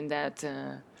again in that.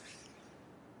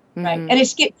 Right, and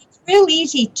it's real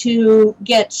easy to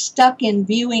get stuck in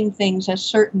viewing things a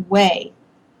certain way,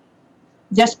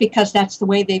 just because that's the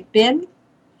way they've been,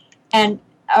 and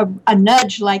a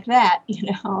nudge like that,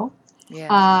 you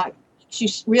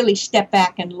really step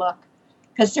back and look,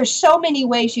 because there's so many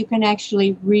ways you can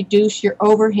actually reduce your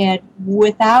overhead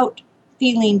without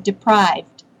feeling deprived.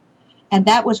 And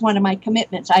that was one of my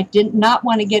commitments. I did not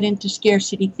want to get into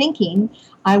scarcity thinking.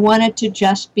 I wanted to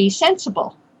just be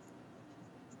sensible.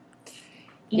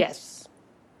 Yes.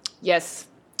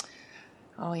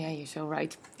 Oh yeah, you're so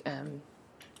right. And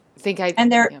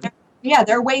there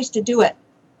are ways to do it.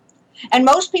 And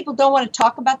most people don't want to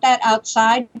talk about that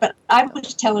outside, but I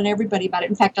was telling everybody about it.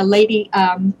 In fact, a lady,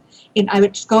 I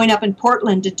was going up in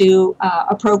Portland to do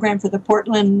a program for the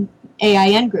Portland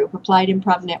AIN group, Applied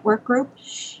Improv Network group.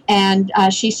 And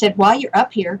she said, while you're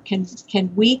up here,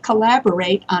 can we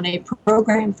collaborate on a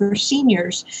program for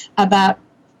seniors about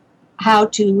how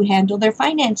to handle their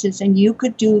finances? And you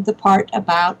could do the part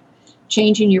about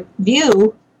changing your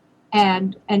view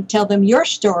and tell them your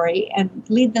story and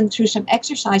lead them through some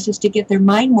exercises to get their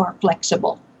mind more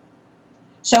flexible.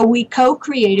 So we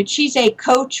co-created, she's a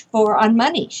coach on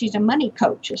money. She's a money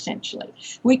coach, essentially.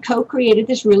 We co-created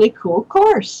this really cool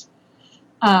course.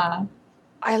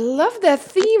 I love that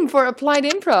theme for Applied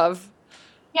Improv.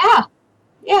 Yeah.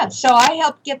 So I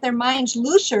helped get their minds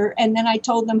looser, and then I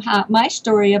told them my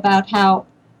story about how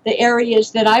the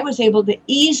areas that I was able to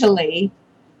easily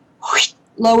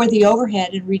lower the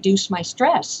overhead and reduce my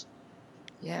stress.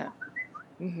 Yeah.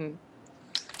 Mm-hmm.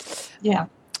 Yeah.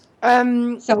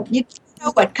 So you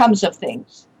know what comes of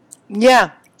things.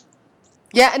 Yeah.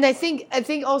 Yeah, and I think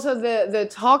also the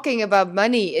talking about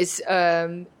money is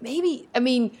maybe,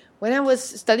 when I was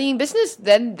studying business,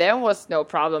 then there was no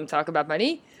problem talk about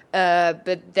money.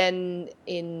 But then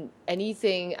in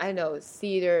anything, I don't know,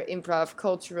 theater, improv,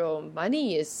 cultural,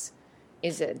 money is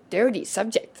a dirty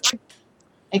subject.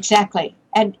 Exactly.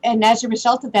 And as a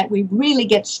result of that, we really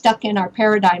get stuck in our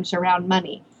paradigms around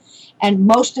money. And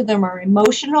most of them are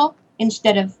emotional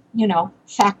instead of,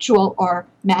 factual or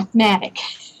mathematic.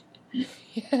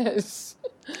 Yes.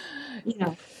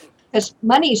 Because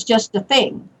money is just a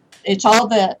thing. It's all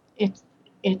the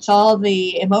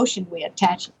emotion we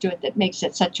attach to it that makes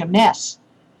it such a mess.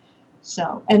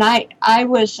 So, and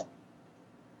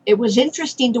it was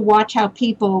interesting to watch how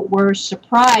people were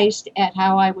surprised at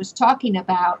how I was talking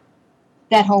about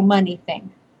that whole money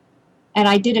thing. And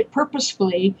I did it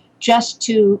purposefully just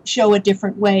to show a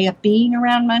different way of being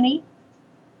around money.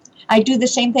 I do the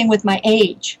same thing with my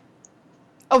age.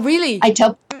 Oh, really? I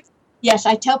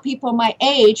tell people my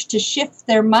age to shift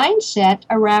their mindset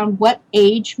around what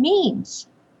age means.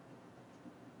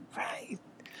 Right.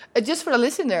 Just for the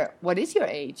listener, what is your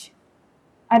age?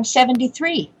 I'm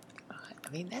 73.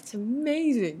 That's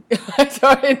amazing.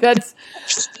 Sorry, that's...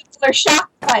 People are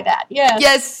shocked by that,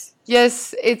 yes.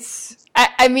 Yes, it's...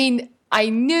 I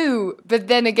knew, but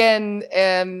then again,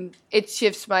 it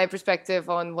shifts my perspective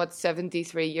on what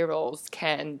 73-year-olds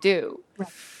can do.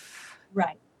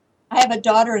 Right. I have a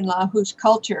daughter-in-law whose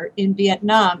culture in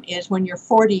Vietnam is when you're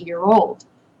 40-year-old.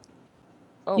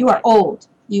 Oh, you are old.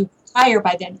 You retire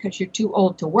by then because you're too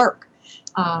old to work.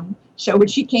 So when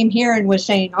she came here and was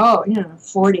saying,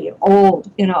 40, old,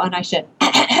 and I said,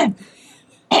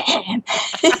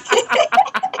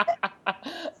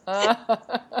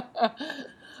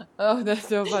 oh, that's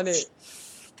so funny.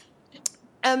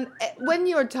 When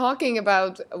you're talking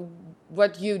about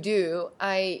what you do,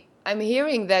 I'm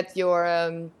hearing that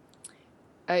you're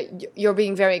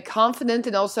being very confident,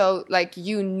 and also what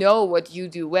you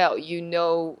do well. You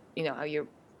know how your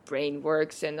brain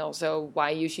works, and also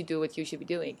why you should do what you should be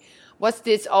doing. Was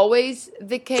this always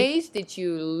the case? Did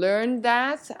you learn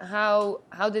that? How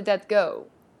did that go?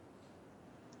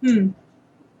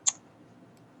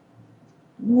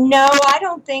 No, I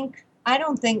don't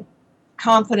think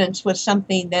confidence was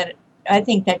something that I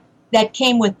think that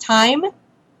came with time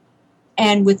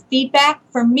and with feedback.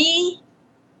 For me,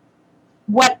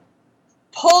 what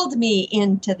pulled me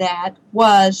into that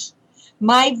was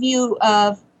my view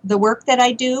of the work that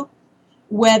I do,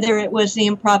 whether it was the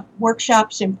improv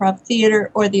workshops, improv theater,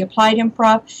 or the applied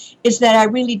improv, is that I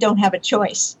really don't have a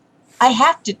choice. I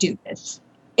have to do this.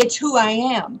 It's who I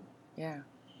am. Yeah.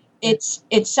 It's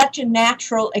such a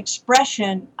natural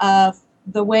expression of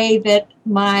the way that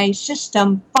my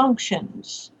system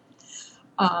functions.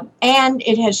 And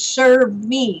it has served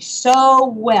me so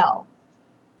well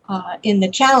in the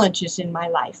challenges in my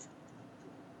life.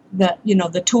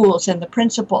 The tools and the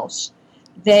principles.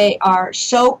 They are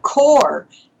so core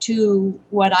to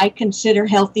what I consider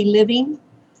healthy living.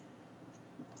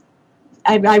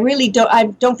 I really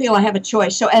don't feel I have a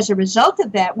choice. So as a result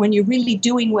of that, when you're really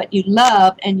doing what you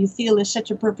love and you feel is such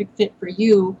a perfect fit for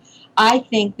you, I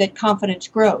think that confidence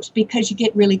grows because you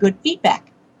get really good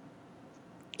feedback.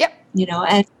 Yep.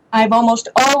 And I've almost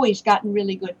always gotten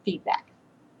really good feedback.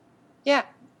 Yeah.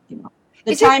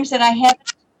 The times that I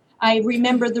haven't, I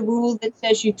remember the rule that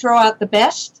says you throw out the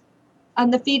best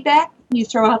on the feedback, you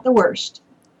throw out the worst.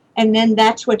 And then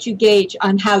that's what you gauge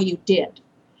on how you did.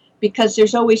 Because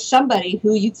there's always somebody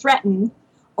who you threaten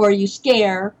or you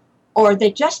scare or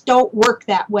they just don't work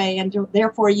that way and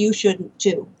therefore you shouldn't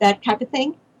too. That type of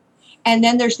thing. And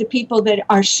then there's the people that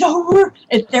are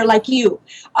they're like you.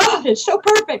 Oh, it's so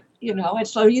perfect, And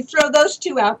so you throw those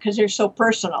two out because they're so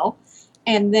personal.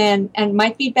 And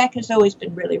my feedback has always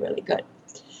been really, really good.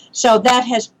 So that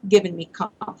has given me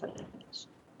confidence.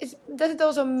 Does it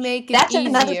also make it That's easier?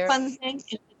 Another fun thing.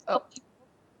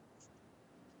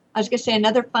 I was going to say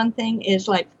another fun thing is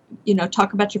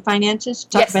talk about your finances,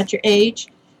 talk about your age.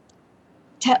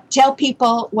 Tell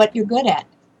people what you're good at.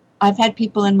 I've had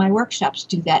people in my workshops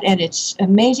do that, and it's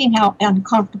amazing how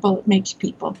uncomfortable it makes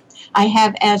people. I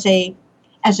have as a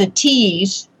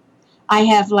tease, I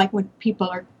have when people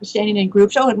are standing in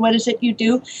groups, and what is it you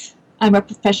do? I'm a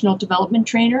professional development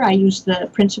trainer. I use the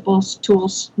principles,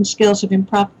 tools, and skills of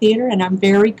improv theater, and I'm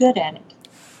very good at it.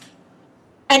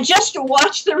 And just to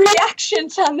watch the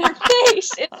reactions on their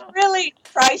face, it's really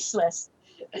priceless.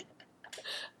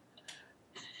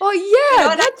 Oh,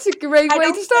 yeah, that's a great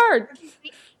way to start.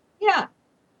 Yeah,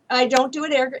 I don't do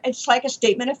it. It's like a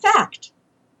statement of fact.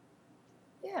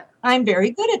 Yeah. I'm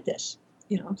very good at this,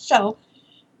 so,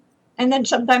 and then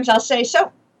sometimes I'll say,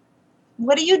 so,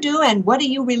 what do you do and what are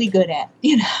you really good at,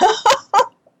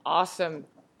 Awesome.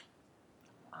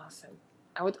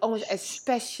 I would almost,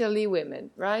 especially women,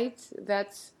 right?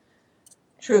 That's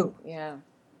true. Yeah.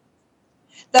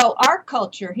 Though our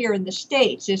culture here in the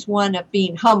States is one of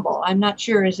being humble. I'm not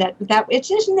sure isn't it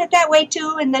that way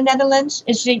too in the Netherlands?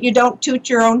 Is that you don't toot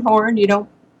your own horn, you don't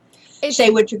say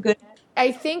what you're good at?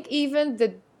 I think even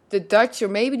the Dutch or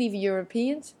maybe even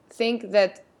Europeans think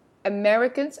that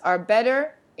Americans are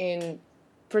better in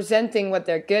presenting what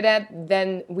they're good at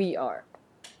than we are.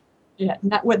 Yeah,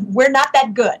 we're not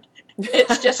that good.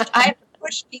 It's just I have to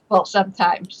push people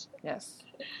sometimes. Yes.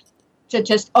 To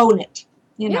just own it,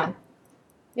 know.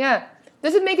 Yeah.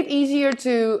 Does it make it easier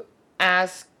to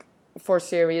ask for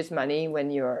serious money when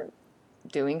you're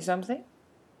doing something?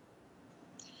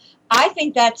 I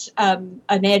think that's an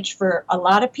edge for a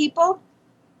lot of people.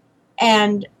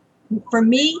 And for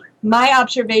me, my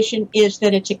observation is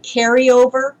that it's a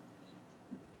carryover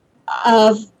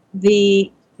of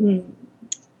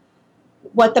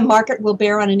what the market will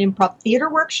bear on an improv theater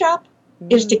workshop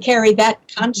is to carry that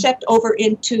concept over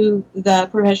into the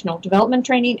professional development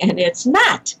training, and it's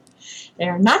not.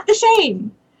 They're not the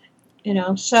same,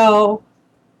 So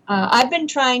I've been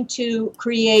trying to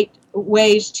create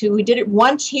ways we did it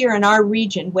once here in our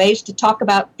region, ways to talk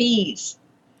about fees,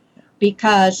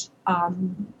 because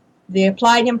the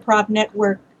Applied Improv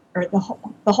Network, or the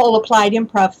whole Applied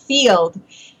Improv field,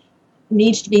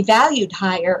 needs to be valued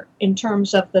higher in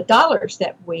terms of the dollars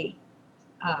that we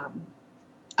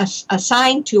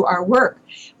assign to our work.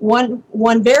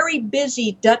 One very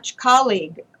busy Dutch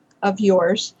colleague of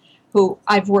yours, who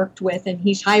I've worked with, and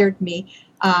he's hired me,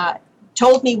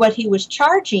 told me what he was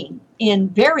charging in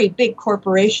very big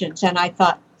corporations, and I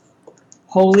thought,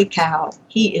 holy cow,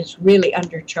 he is really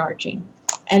undercharging.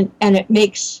 And it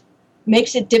makes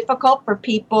it difficult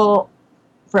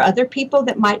for other people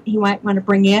that he might want to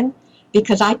bring in,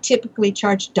 because I typically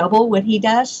charge double what he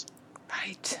does.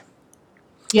 Right.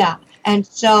 Yeah. And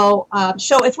so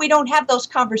if we don't have those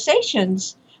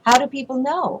conversations, how do people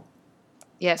know?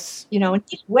 Yes. And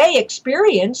he's way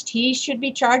experienced. He should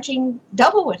be charging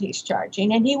double what he's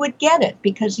charging, and he would get it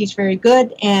because he's very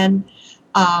good, and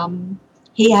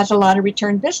he has a lot of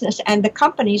return business, and the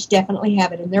companies definitely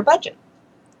have it in their budget.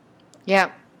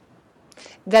 Yeah.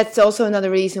 That's also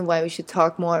another reason why we should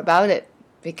talk more about it,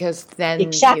 because then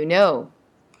Exactly. you know.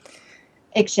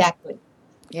 Exactly.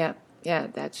 Yeah, yeah,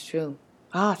 that's true.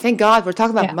 Ah, thank God we're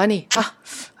talking about money. Ah.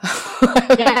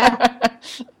 Yeah.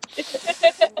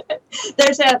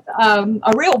 There's a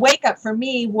real wake up for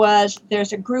me was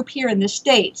there's a group here in the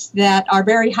States that are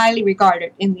very highly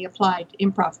regarded in the applied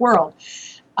improv world,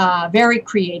 very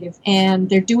creative, and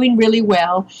they're doing really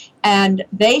well. And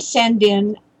they send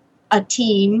in a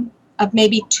team of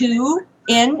maybe 2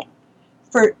 in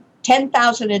for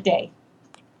 $10,000 a day.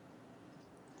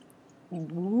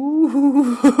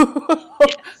 Ooh.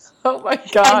 Oh my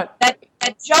God. And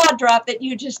that jaw drop that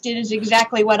you just did is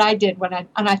exactly what I did and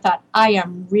I thought, I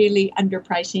am really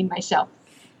underpricing myself.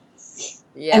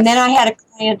 Yes. And then I had a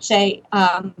client say,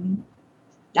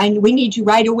 we need you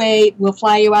right away. We'll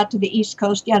fly you out to the East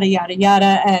Coast, yada, yada,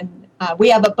 yada. And we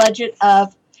have a budget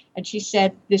of, and she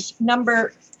said this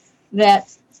number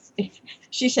that,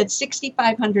 she said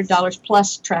 $6,500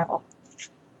 plus travel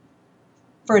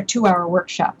for a 2-hour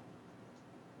workshop.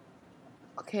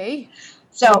 Okay.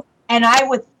 So, and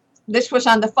this was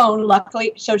on the phone,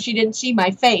 luckily, so she didn't see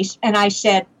my face. And I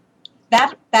said,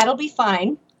 that'll be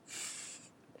fine.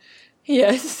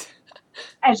 Yes.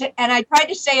 And I tried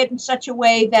to say it in such a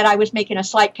way that I was making a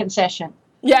slight concession.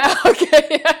 Yeah,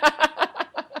 okay.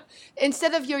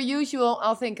 Instead of your usual,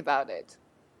 I'll think about it.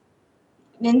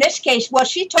 In this case, well,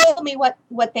 she told me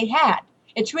what they had.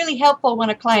 It's really helpful when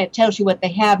a client tells you what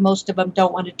they have. Most of them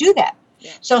don't want to do that.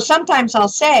 Yeah. So sometimes I'll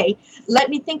say, let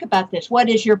me think about this. What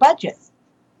is your budget?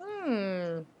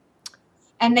 And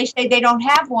they say they don't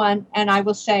have one. And I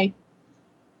will say,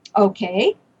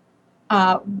 okay,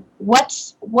 what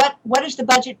is the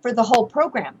budget for the whole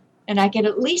program? And I can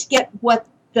at least get what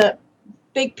the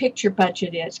big picture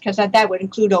budget is, because that would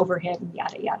include overhead and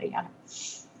yada, yada, yada.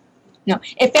 No,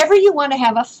 if ever you want to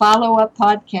have a follow-up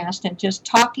podcast and just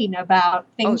talking about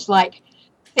things like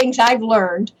things I've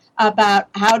learned about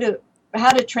how to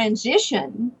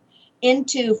transition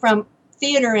from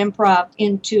theater improv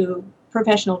into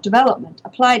professional development,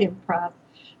 applied improv,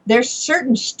 there's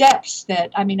certain steps that,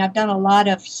 I've done a lot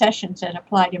of sessions at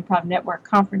Applied Improv Network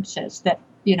conferences that,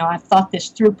 I've thought this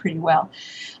through pretty well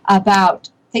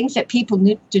about things that people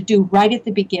need to do right at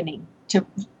the beginning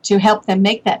to help them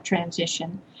make that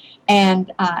transition.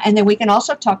 And then we can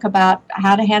also talk about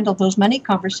how to handle those money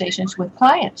conversations with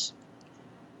clients.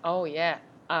 Oh, yeah.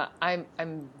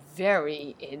 I'm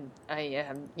very in.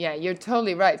 Yeah, you're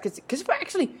totally right. Because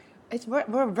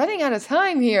we're running out of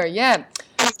time here. Yeah.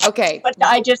 Okay. But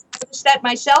I just noticed that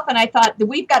myself, and I thought that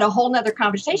we've got a whole nother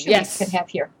conversation we could have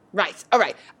here. Right. All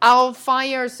right. I'll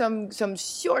fire some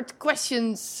short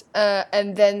questions,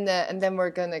 and then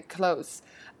we're gonna close.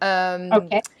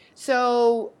 Okay.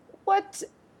 So,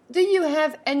 do you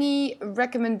have any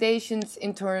recommendations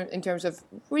in terms of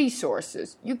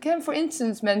resources? You can, for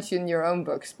instance, mention your own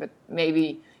books, but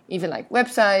maybe even like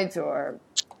websites or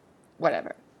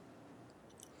whatever.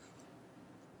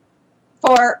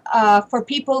 For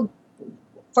people,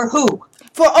 for who?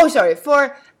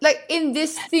 For like in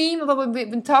this theme of what we've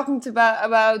been talking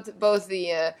about both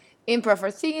the improv for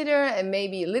theater and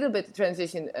maybe a little bit of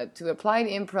transition to applied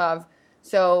improv.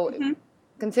 So,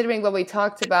 considering what we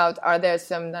talked about, are there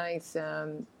some nice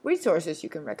resources you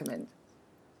can recommend?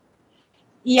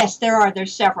 Yes, there are.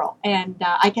 There's several. And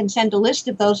I can send a list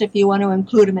of those if you want to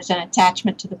include them as an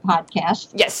attachment to the podcast.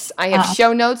 Yes, I have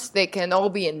show notes. They can all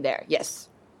be in there. Yes.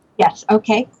 Yes.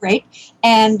 Okay, great.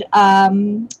 And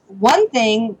one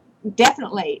thing,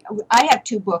 definitely, I have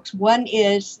 2 books. One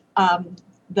is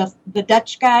the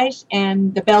Dutch guys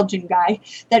and the Belgian guy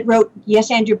that wrote Yes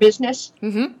and Your Business.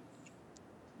 Mm-hmm.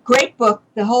 Great book.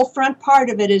 The whole front part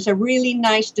of it is a really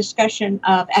nice discussion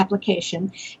of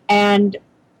application. And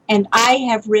I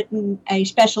have written a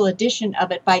special edition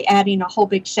of it by adding a whole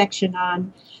big section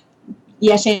on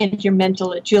Yes and Your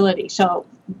Mental Agility. So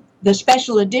the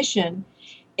special edition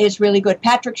is really good.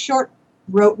 Patrick Short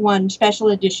wrote one special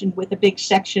edition with a big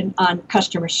section on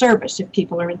customer service if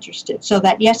people are interested. So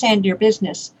that Yes and Your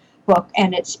Business book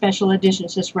and its special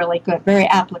editions is really good, very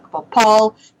applicable.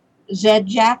 Paul Z.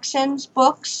 Jackson's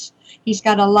books, he's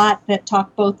got a lot that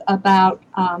talk both about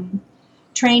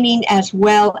training as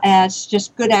well as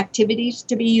just good activities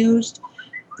to be used.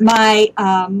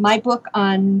 My book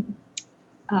on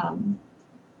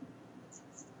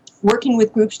working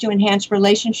with groups to enhance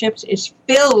relationships is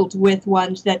filled with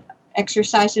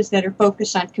exercises that are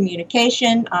focused on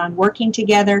communication, on working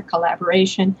together,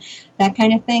 collaboration, that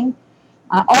kind of thing.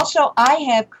 Also, I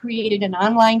have created an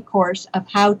online course of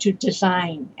how to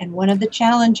design. And one of the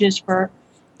challenges for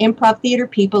improv theater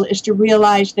people is to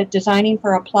realize that designing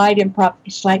for applied improv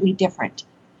is slightly different.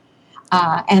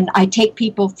 And I take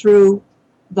people through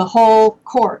the whole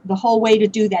way to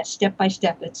do that step by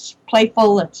step. It's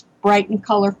playful, it's bright and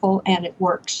colorful, and it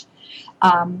works.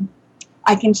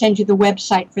 I can send you the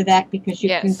website for that because you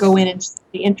can go in and see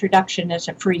the introduction as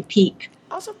a free peek.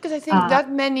 Also, because I think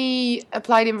that many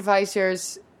applied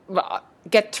improvisers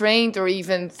get trained or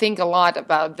even think a lot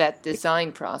about that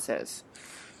design process.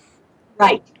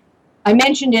 Right. I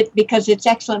mentioned it because it's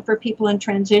excellent for people in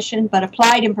transition, but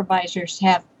applied improvisers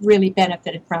have really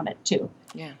benefited from it too.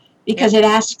 Yeah. Because it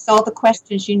asks all the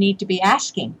questions you need to be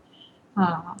asking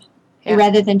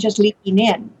rather than just leaping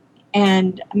in,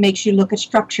 and makes you look at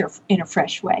structure in a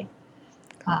fresh way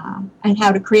and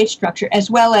how to create structure. As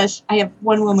well as, I have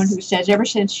one woman who says ever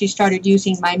since she started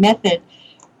using my method,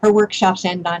 her workshops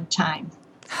end on time.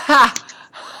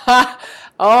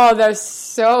 Oh, there's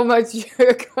so much.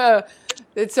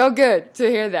 It's so good to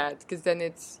hear that, because then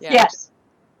it's... Yes.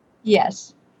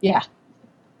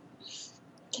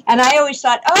 And I always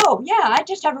thought, I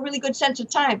just have a really good sense of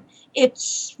time.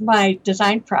 It's my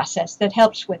design process that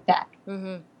helps with that.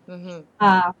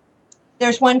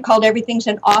 There's one called Everything's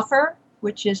an Offer,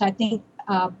 which is, I think,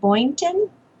 Boynton.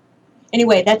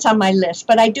 Anyway, that's on my list.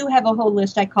 But I do have a whole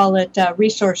list. I call it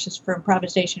Resources for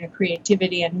Improvisation and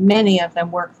Creativity, and many of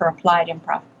them work for applied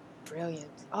improv. Brilliant.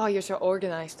 Oh, you're so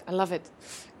organized. I love it.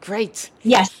 Great.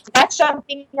 Yes, that's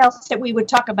something else that we would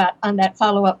talk about on that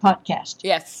follow-up podcast.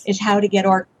 Yes. Is how to get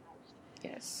organized.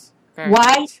 Yes.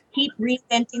 Why keep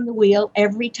reinventing the wheel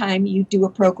every time you do a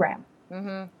program?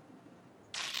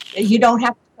 You don't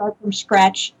have to start from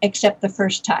scratch except the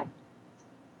first time.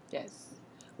 Yes.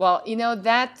 Well,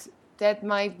 that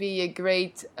might be a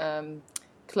great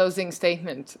closing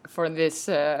statement for this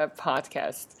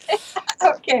podcast.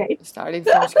 Okay. Starting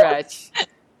from scratch.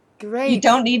 Great. You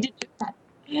don't need to do that.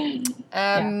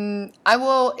 I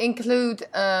will include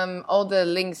all the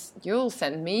links you'll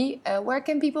send me. Where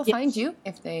can people find you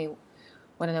if they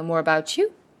want to know more about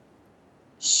you?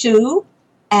 Sue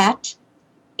at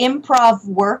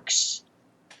improvworks,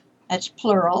 that's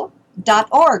plural,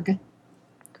 .org.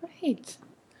 Great.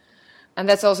 And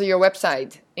that's also your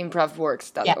website,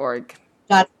 improvworks.org.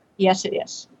 Yes, it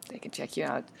is. They can check you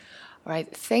out. All right.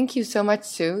 Thank you so much,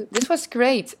 Sue. This was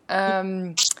great.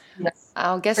 I'll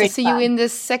see you in the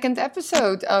second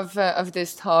episode of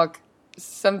this talk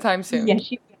sometime soon.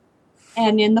 Yes, you will.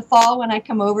 And in the fall when I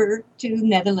come over to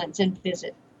Netherlands and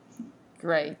visit.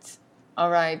 Great. All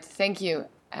right. Thank you.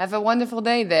 Have a wonderful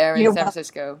day there in San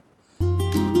Francisco.